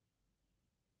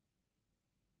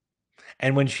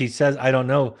 And when she says, I don't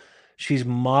know, she's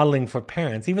modeling for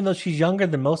parents, even though she's younger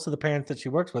than most of the parents that she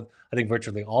works with. I think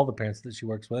virtually all the parents that she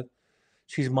works with,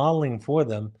 she's modeling for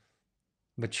them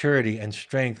maturity and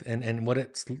strength and what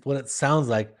it sounds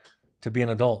like to be an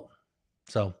adult.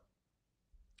 So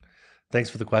thanks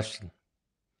for the question.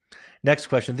 Next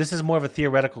question. This is more of a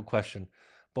theoretical question,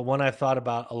 but one I've thought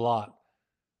about a lot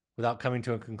without coming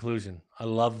to a conclusion. I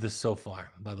love this so far,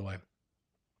 by the way.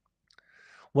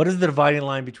 What is the dividing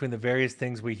line between the various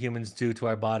things we humans do to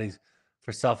our bodies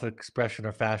for self-expression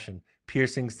or fashion?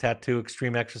 Piercings, tattoo,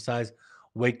 extreme exercise,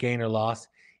 weight gain or loss,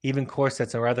 even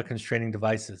corsets or other constraining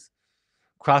devices,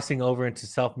 crossing over into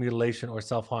self-mutilation or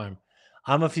self-harm.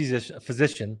 I'm a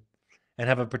physician and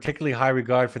have a particularly high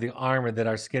regard for the armor that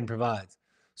our skin provides,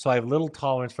 so I have little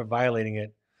tolerance for violating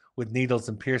it with needles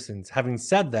and piercings. Having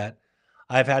said that,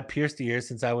 I've had pierced ears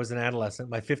since I was an adolescent.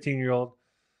 My 15-year-old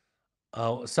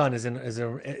son is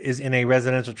in a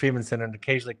residential treatment center and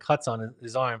occasionally cuts on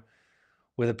his arm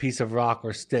with a piece of rock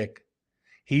or stick.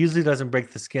 He usually doesn't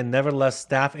break the skin. Nevertheless,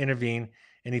 staff intervene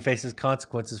and he faces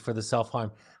consequences for the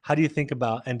self-harm. How do you think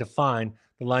about and define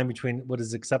the line between what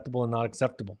is acceptable and not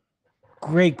acceptable?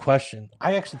 Great question.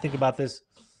 I actually think about this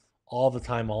all the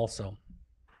time also.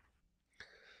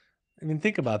 I mean,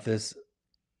 think about this.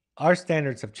 Our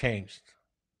standards have changed.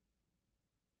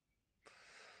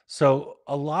 So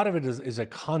a lot of it is a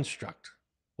construct,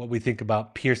 what we think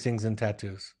about piercings and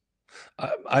tattoos.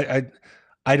 I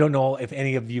don't know if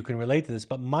any of you can relate to this,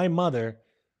 but my mother,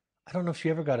 I don't know if she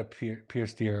ever got a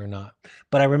pierced ear or not,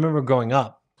 but I remember growing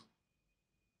up,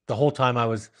 The whole time I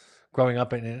was growing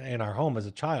up in our home as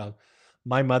a child,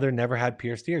 my mother never had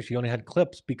pierced ears. She only had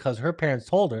clips because her parents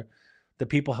told her the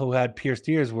people who had pierced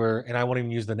ears were, and I won't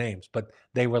even use the names, but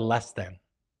they were less than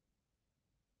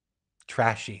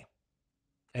trashy.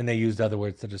 And they used other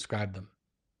words to describe them.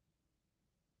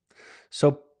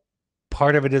 So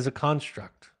part of it is a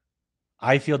construct.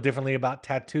 I feel differently about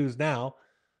tattoos now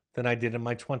than I did in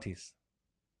my 20s.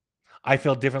 I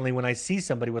feel differently when I see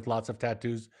somebody with lots of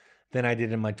tattoos than I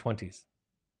did in my 20s.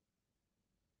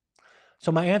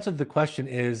 So my answer to the question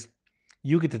is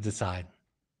you get to decide.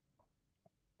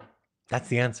 That's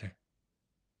the answer.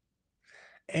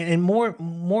 And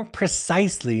more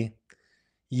precisely,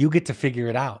 you get to figure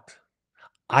it out.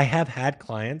 I have had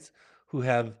clients who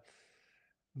have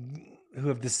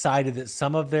decided that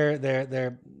some of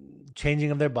their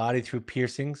changing of their body through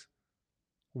piercings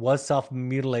was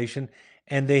self-mutilation,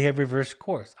 and they have reversed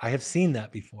course. I have seen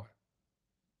that before.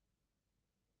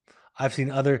 I've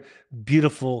seen other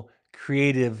beautiful,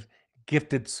 creative,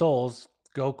 gifted souls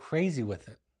go crazy with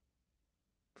it.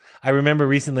 I remember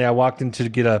recently I walked in to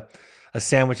get a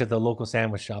sandwich at the local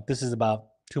sandwich shop. This is about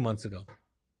 2 months ago.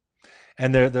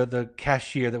 And the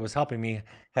cashier that was helping me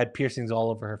had piercings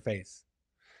all over her face.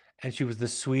 And she was the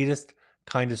sweetest,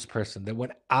 kindest person that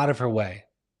went out of her way.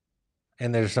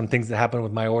 And there's some things that happened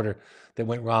with my order that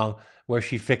went wrong where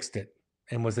she fixed it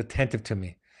and was attentive to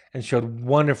me and showed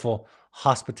wonderful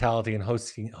hospitality and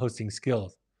hosting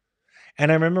skills.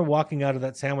 And I remember walking out of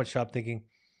that sandwich shop thinking,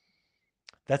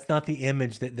 that's not the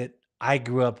image that I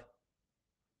grew up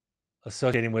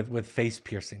associating with face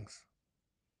piercings.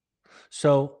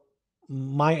 So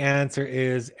my answer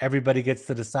is everybody gets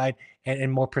to decide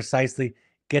and more precisely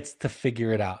gets to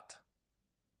figure it out.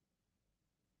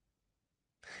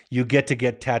 You get to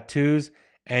get tattoos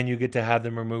and you get to have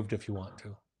them removed if you want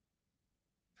to.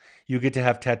 You get to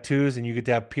have tattoos and you get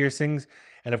to have piercings.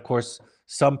 And of course,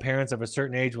 some parents of a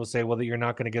certain age will say, well, that you're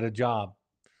not going to get a job.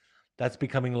 That's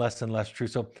becoming less and less true.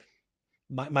 So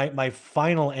my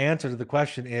final answer to the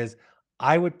question is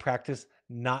I would practice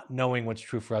not knowing what's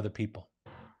true for other people.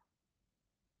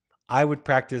 I would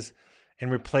practice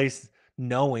and replace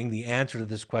knowing the answer to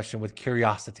this question with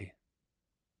curiosity.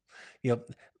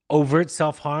 Overt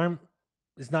self-harm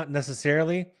is not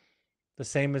necessarily the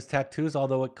same as tattoos,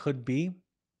 although it could be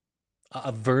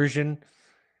a version.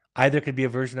 Either could be a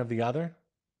version of the other.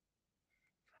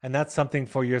 And that's something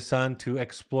for your son to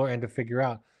explore and to figure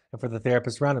out, and for the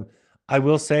therapist around him. I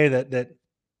will say that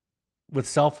with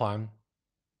self-harm,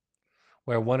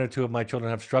 where one or two of my children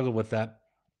have struggled with that,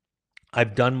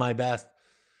 I've done my best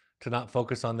to not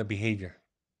focus on the behavior,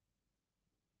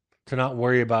 to not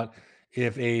worry about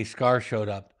if a scar showed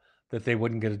up, that they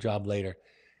wouldn't get a job later.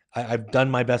 I've done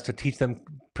my best to teach them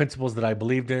principles that I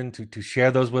believed in, to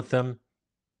share those with them,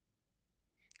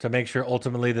 to make sure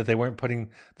ultimately that they weren't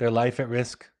putting their life at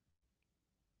risk,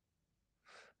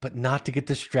 but not to get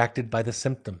distracted by the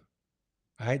symptom.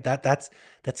 Right? That's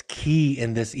key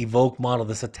in this evoke model,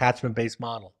 this attachment-based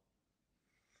model.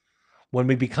 When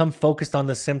we become focused on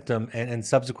the symptom and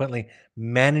subsequently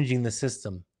managing the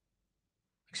symptom,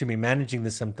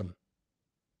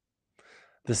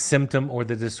 the symptom or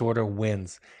the disorder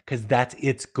wins because that's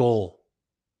its goal.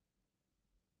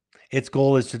 Its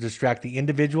goal is to distract the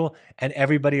individual and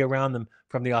everybody around them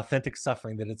from the authentic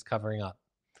suffering that it's covering up.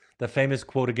 The famous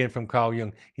quote again from Carl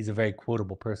Jung, he's a very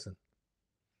quotable person,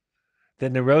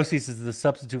 that neurosis is a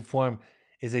substitute form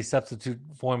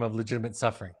of legitimate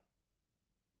suffering.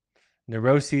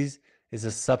 Neuroses is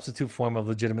a substitute form of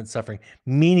legitimate suffering,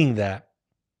 meaning that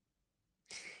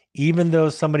even though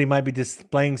somebody might be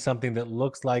displaying something that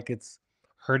looks like it's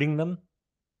hurting them,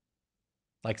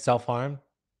 like self-harm,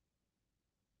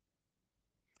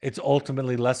 it's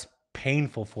ultimately less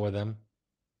painful for them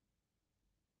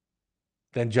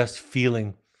than just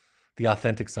feeling the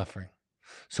authentic suffering.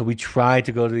 So we try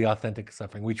to go to the authentic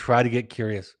suffering. We try to get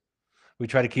curious. We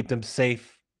try to keep them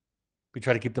safe. We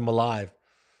try to keep them alive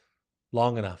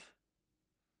long enough.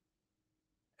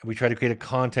 And we try to create a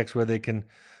context where they can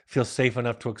feel safe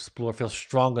enough to explore, feel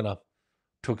strong enough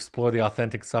to explore the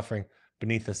authentic suffering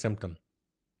beneath the symptom.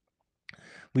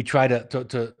 We try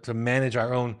to manage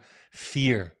our own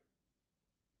fear,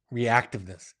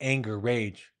 reactiveness, anger,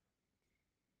 rage,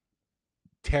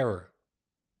 terror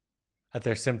at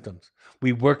their symptoms.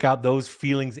 We work out those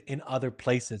feelings in other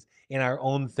places, in our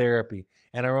own therapy,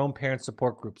 and our own parent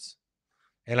support groups,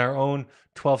 and our own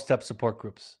 12-step support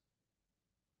groups.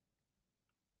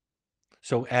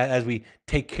 So as we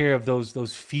take care of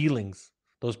those feelings,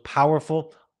 those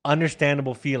powerful,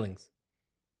 understandable feelings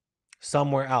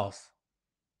somewhere else,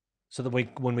 so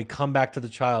that when we come back to the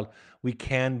child, we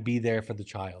can be there for the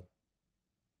child.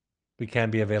 we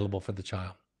can be available for the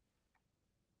child.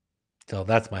 So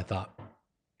that's my thought.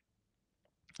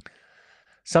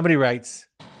 Somebody writes,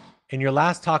 in your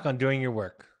last talk on doing your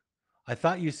work, I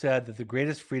thought you said that the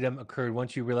greatest freedom occurred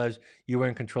once you realized you were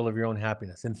in control of your own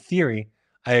happiness. In theory,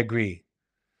 I agree.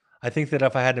 I think that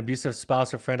if I had an abusive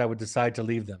spouse or friend, I would decide to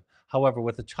leave them. However,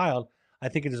 with a child, I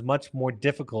think it is much more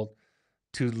difficult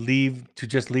to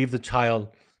just leave the child.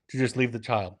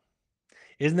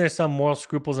 Isn't there some moral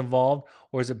scruples involved,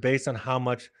 or is it based on how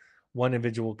much one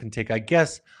individual can take? I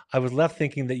guess I was left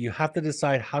thinking that you have to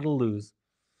decide how to lose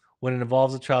when it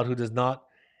involves a child who does not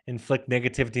inflict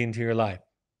negativity into your life,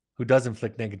 who does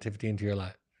inflict negativity into your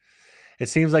life. It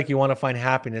seems like you want to find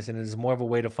happiness, and it is more of a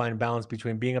way to find balance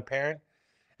between being a parent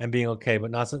and being okay,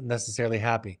 but not necessarily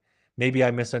happy. Maybe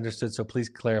I misunderstood, so please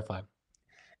clarify.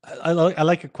 I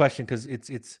like your question because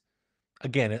it's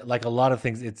again, like a lot of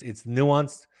things, it's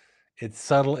nuanced, it's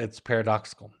subtle, it's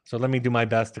paradoxical. So let me do my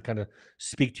best to kind of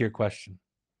speak to your question.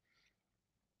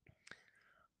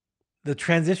 The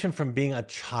transition from being a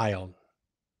child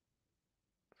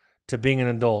to being an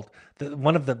adult,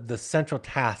 one of the central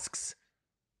tasks,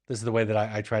 this is the way that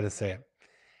I try to say it,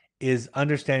 is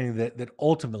understanding that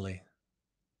ultimately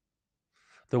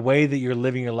the way that you're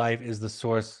living your life is the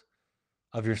source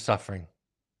of your suffering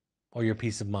or your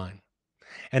peace of mind.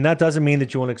 And that doesn't mean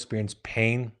that you won't experience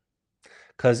pain,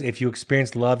 because if you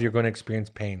experience love, you're going to experience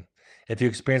pain. If you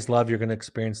experience love, you're going to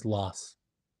experience loss.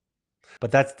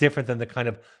 But that's different than the kind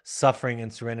of suffering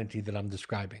and serenity that I'm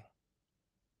describing.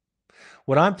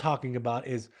 What I'm talking about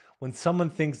is when someone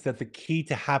thinks that the key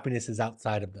to happiness is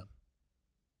outside of them.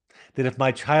 That if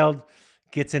my child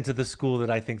gets into the school that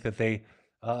I think that they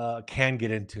can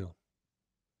get into,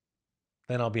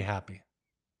 then I'll be happy.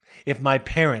 If my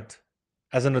parent,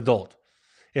 as an adult,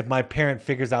 if my parent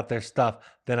figures out their stuff,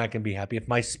 then I can be happy. If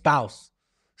my spouse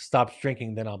stops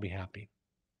drinking, then I'll be happy.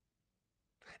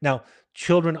 Now,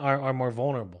 children are more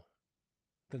vulnerable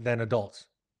than adults.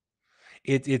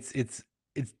 It's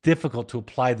difficult to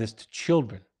apply this to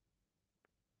children,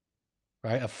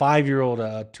 right? A 5-year-old,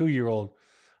 a 2-year-old,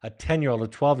 a 10-year-old, a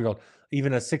 12-year-old,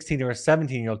 even a 16 or a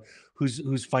 17-year-old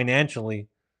who's financially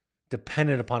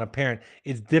dependent upon a parent.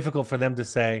 It's difficult for them to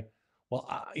say, well,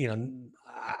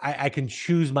 I can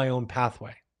choose my own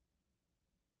pathway.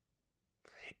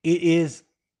 It is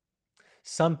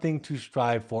something to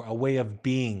strive for, a way of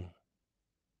being,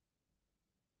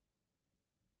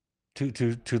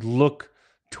 to look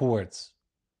towards.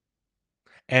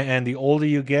 And the older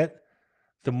you get,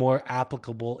 the more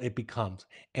applicable it becomes.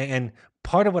 And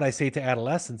part of what I say to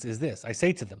adolescents is this. I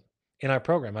say to them in our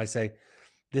program, I say,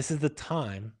 this is the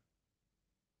time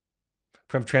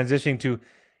from transitioning to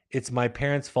it's my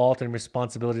parents' fault and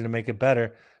responsibility to make it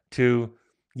better to,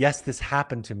 yes, this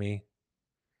happened to me,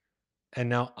 and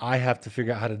now I have to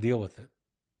figure out how to deal with it.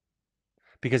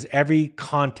 Because every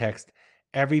context,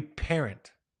 every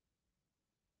parent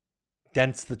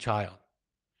dents the child,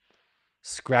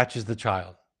 scratches the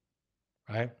child,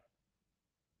 right?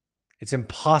 It's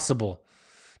impossible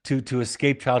to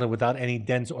escape childhood without any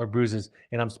dents or bruises.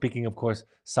 And I'm speaking, of course,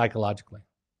 psychologically.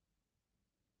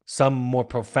 Some more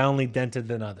profoundly dented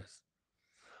than others.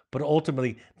 But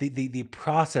ultimately, the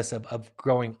process of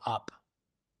growing up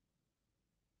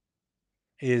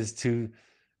is to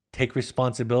take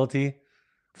responsibility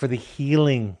for the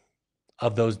healing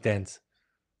of those dents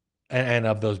and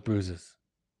of those bruises.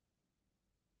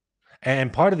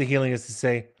 And part of the healing is to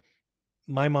say,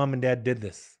 my mom and dad did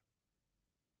this.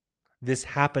 This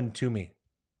happened to me.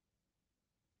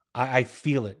 I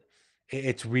feel it.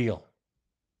 It's real.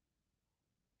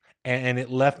 And it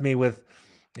left me with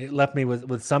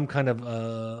some kind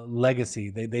of legacy.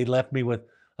 They left me with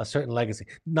a certain legacy,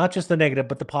 not just the negative,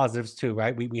 but the positives too,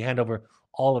 right? We hand over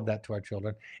all of that to our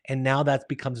children. And now that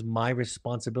becomes my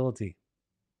responsibility.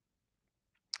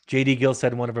 J.D. Gill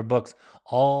said in one of her books,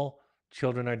 all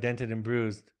children are dented and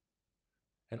bruised,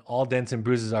 and all dents and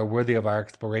bruises are worthy of our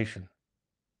exploration.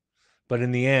 But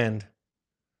in the end,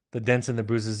 the dents and the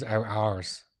bruises are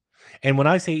ours. And when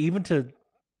I say even to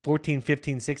 14,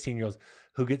 15, 16-year-olds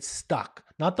who get stuck,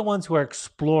 not the ones who are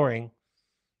exploring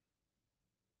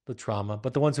the trauma,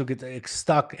 but the ones who get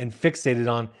stuck and fixated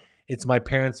on, it's my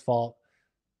parents' fault.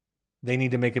 They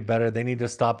need to make it better. They need to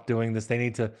stop doing this.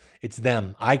 It's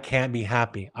them. I can't be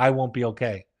happy. I won't be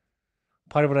okay.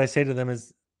 Part of what I say to them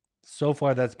is, so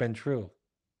far that's been true.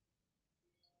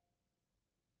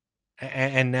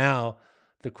 And now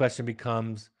the question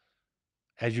becomes,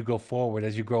 as you go forward,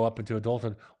 as you grow up into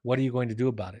adulthood, what are you going to do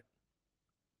about it?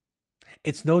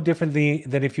 It's no different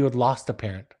than if you had lost a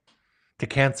parent to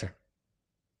cancer,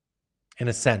 in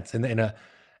a sense, in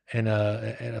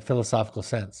a philosophical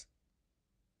sense.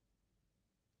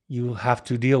 you have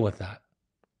to deal with that.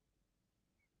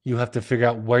 You have to figure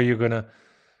out what you're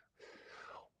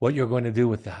going to do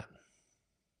with that.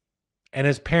 And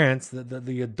as parents,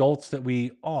 the adults that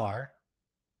we are,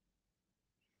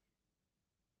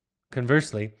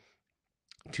 conversely,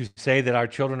 to say that our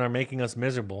children are making us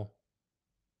miserable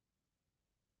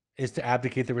is to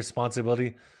abdicate the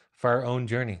responsibility for our own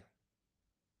journey.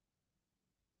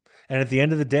 And at the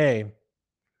end of the day,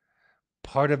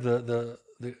 part of the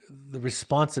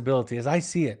responsibility, as I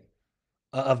see it,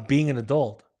 of being an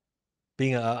adult,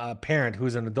 being a parent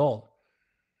who's an adult,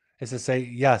 is to say,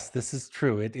 yes, this is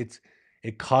true.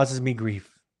 It causes me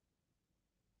grief.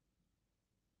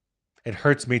 It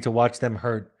hurts me to watch them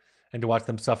hurt and to watch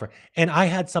them suffer. And I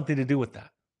had something to do with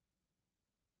that.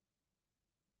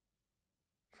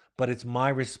 But it's my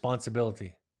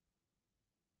responsibility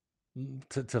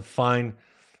to find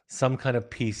some kind of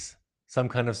peace, some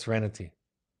kind of serenity,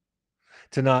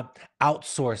 to not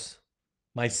outsource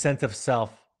my sense of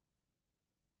self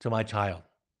to my child.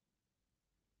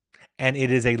 And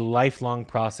it is a lifelong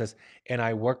process, and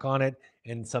I work on it.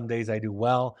 And some days I do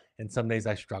well, and some days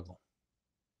I struggle.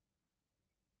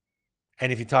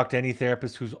 And if you talk to any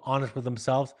therapist who's honest with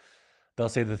themselves, they'll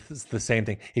say the same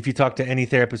thing. If you talk to any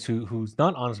therapist who's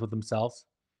not honest with themselves,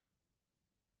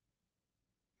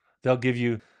 they'll give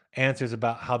you answers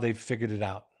about how they've figured it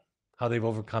out, how they've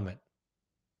overcome it.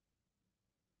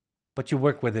 But you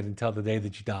work with it until the day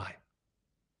that you die.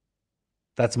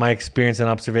 That's my experience and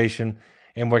observation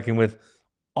in working with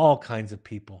all kinds of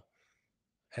people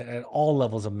at all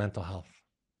levels of mental health.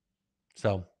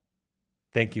 So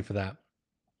thank you for that.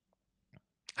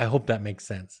 I hope that makes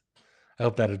sense. I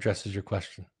hope that addresses your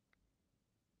question.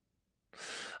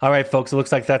 All right, folks, it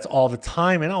looks like that's all the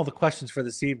time and all the questions for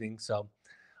this evening. So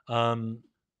I'll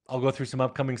go through some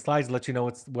upcoming slides, let you know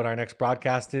what our next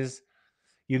broadcast is.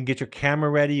 You can get your camera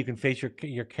ready. You can face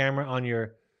your camera on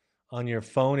your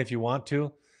phone if you want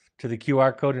to the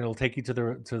QR code, and it'll take you to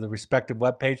the respective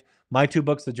webpage. My two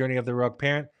books, The Journey of the Heroic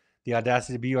Parent, The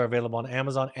Audacity to Be You, are available on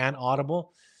Amazon and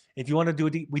Audible. If you want to do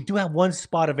it, we do have one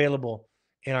spot available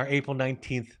in our April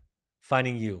 19th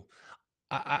Finding You.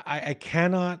 I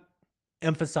cannot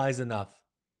emphasize enough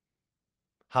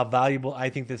how valuable I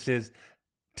think this is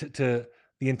to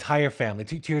the entire family,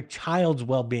 to your child's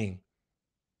well-being,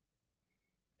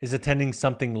 is attending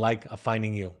something like a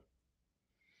Finding You,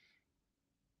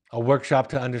 a workshop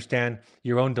to understand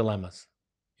your own dilemmas,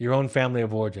 your own family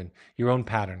of origin, your own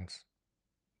patterns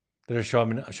that are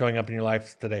showing up in your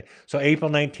life today. So April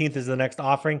 19th is the next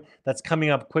offering. That's coming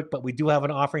up quick, but we do have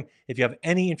an offering. If you have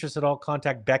any interest at all,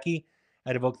 contact Becky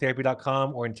at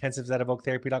evoketherapy.com or intensives at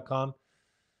evoketherapy.com.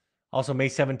 Also, May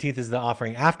 17th is the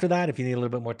offering after that, if you need a little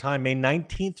bit more time. May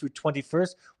 19th through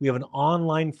 21st, we have an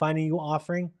online Finding You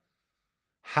offering.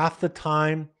 Half the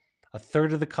time, a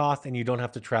third of the cost, and you don't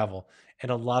have to travel.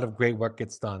 And a lot of great work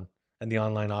gets done in the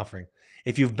online offering.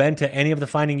 If you've been to any of the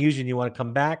Finding Yous and you want to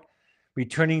come back,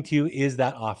 returning to you is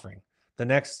that offering. The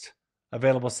next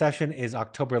available session is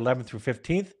October 11th through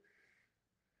 15th.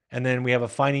 And then we have a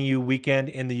Finding You weekend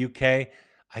in the UK.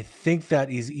 I think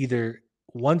that is either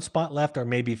one spot left or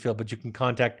maybe filled, but you can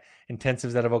contact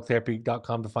intensives at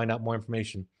evoketherapy.com to find out more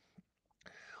information.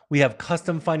 We have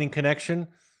custom Finding Connection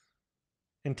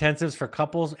intensives for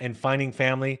couples and Finding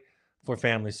Family for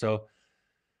families. So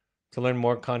to learn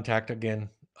more, contact again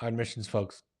our admissions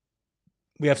folks.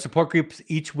 We have support groups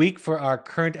each week for our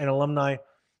current and alumni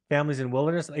families in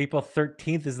wilderness. April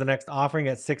 13th is the next offering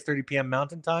at 6:30 p.m.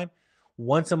 Mountain Time.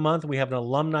 Once a month, we have an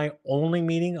alumni-only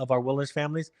meeting of our wilderness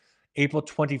families. April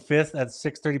 25th at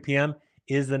 6:30 p.m.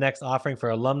 is the next offering for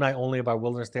alumni-only of our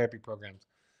wilderness therapy programs.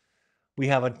 We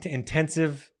have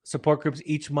intensive support groups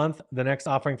each month. The next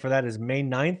offering for that is May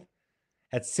 9th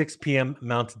at 6 p.m.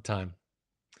 Mountain Time.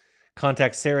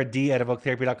 Contact Sarah D at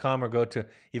evoketherapy.com or go to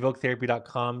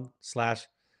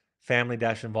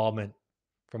evoketherapy.com/family-involvement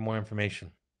for more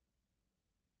information.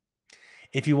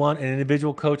 If you want an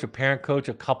individual coach, a parent coach,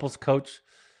 a couples coach,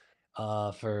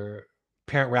 for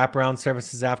parent wraparound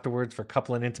services afterwards, for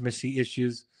couple and intimacy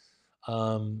issues,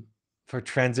 for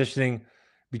transitioning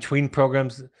between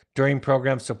programs, during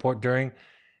programs, support during,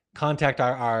 contact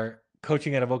our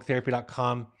coaching at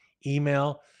evoketherapy.com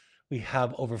email. We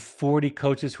have over 40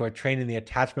 coaches who are trained in the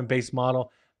attachment-based model,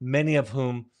 many of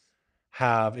whom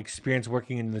have experience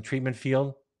working in the treatment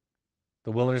field,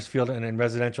 the wilderness field, and in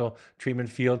residential treatment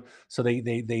field. So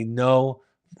they know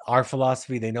our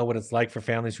philosophy. They know what it's like for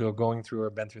families who are going through or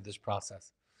been through this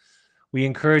process. We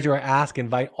encourage or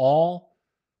invite all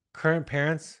current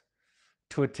parents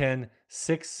to attend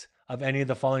 6 of any of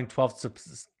the following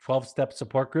 12-step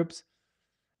support groups: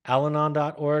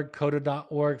 Al-Anon.org,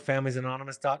 CODA.org,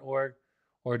 FamiliesAnonymous.org,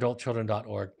 or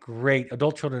adultchildren.org. Great.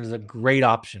 Adult children is a great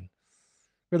option,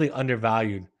 really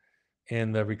undervalued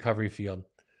in the recovery field.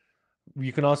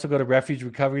 You can also go to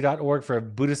refugerecovery.org for a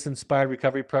Buddhist-inspired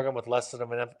recovery program with less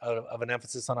of an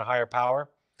emphasis on a higher power,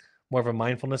 more of a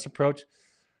mindfulness approach.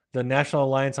 The National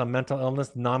Alliance on Mental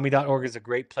Illness, NAMI.org, is a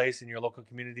great place in your local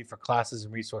community for classes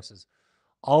and resources.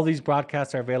 All these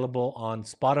broadcasts are available on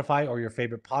Spotify or your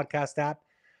favorite podcast app.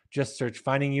 Just search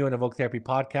Finding You and Evoke Therapy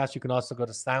Podcast. You can also go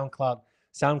to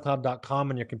soundcloud.com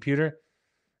on your computer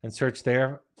and search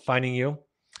there, Finding You.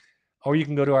 Or you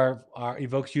can go to our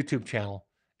Evoke's YouTube channel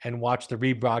and watch the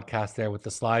rebroadcast there with the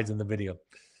slides and the video.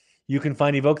 You can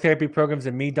find Evoke Therapy programs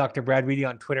and me, Dr. Brad Reedy,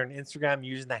 on Twitter and Instagram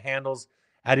using the handles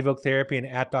at Evoke Therapy and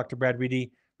at Dr. Brad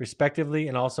Reedy, respectively.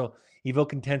 And also,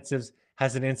 Evoke Intensives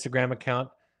has an Instagram account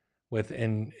with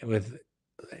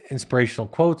inspirational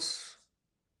quotes,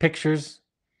 pictures,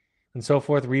 and so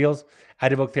forth, reels.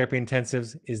 At Evoke Therapy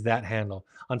Intensives is that handle.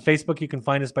 On Facebook, you can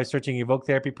find us by searching Evoke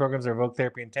Therapy Programs or Evoke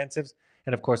Therapy Intensives.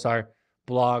 And of course, our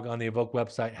blog on the Evoke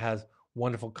website has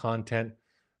wonderful content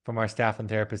from our staff and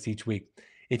therapists each week.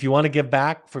 If you want to give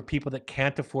back for people that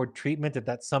can't afford treatment, if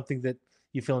that's something that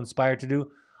you feel inspired to do,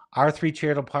 our 3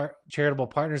 charitable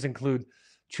partners include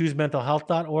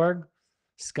ChooseMentalHealth.org,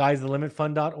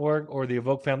 Sky'sTheLimitFund.org, or the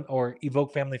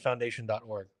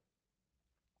EvokeFamilyFoundation.org.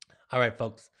 All right,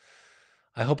 folks.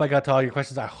 I hope I got to all your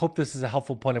questions. I hope this is a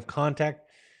helpful point of contact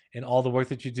in all the work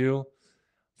that you do.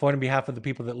 For and on behalf of the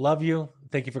people that love you,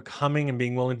 thank you for coming and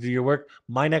being willing to do your work.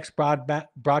 My next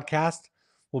broadcast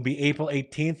will be April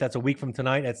 18th. That's a week from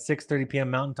tonight at 6:30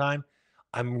 p.m. Mountain Time.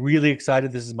 I'm really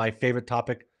excited. This is my favorite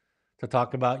topic to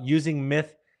talk about, using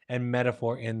myth and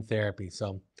metaphor in therapy.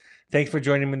 So thanks for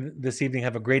joining me this evening.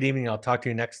 Have a great evening. I'll talk to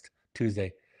you next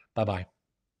Tuesday. Bye-bye.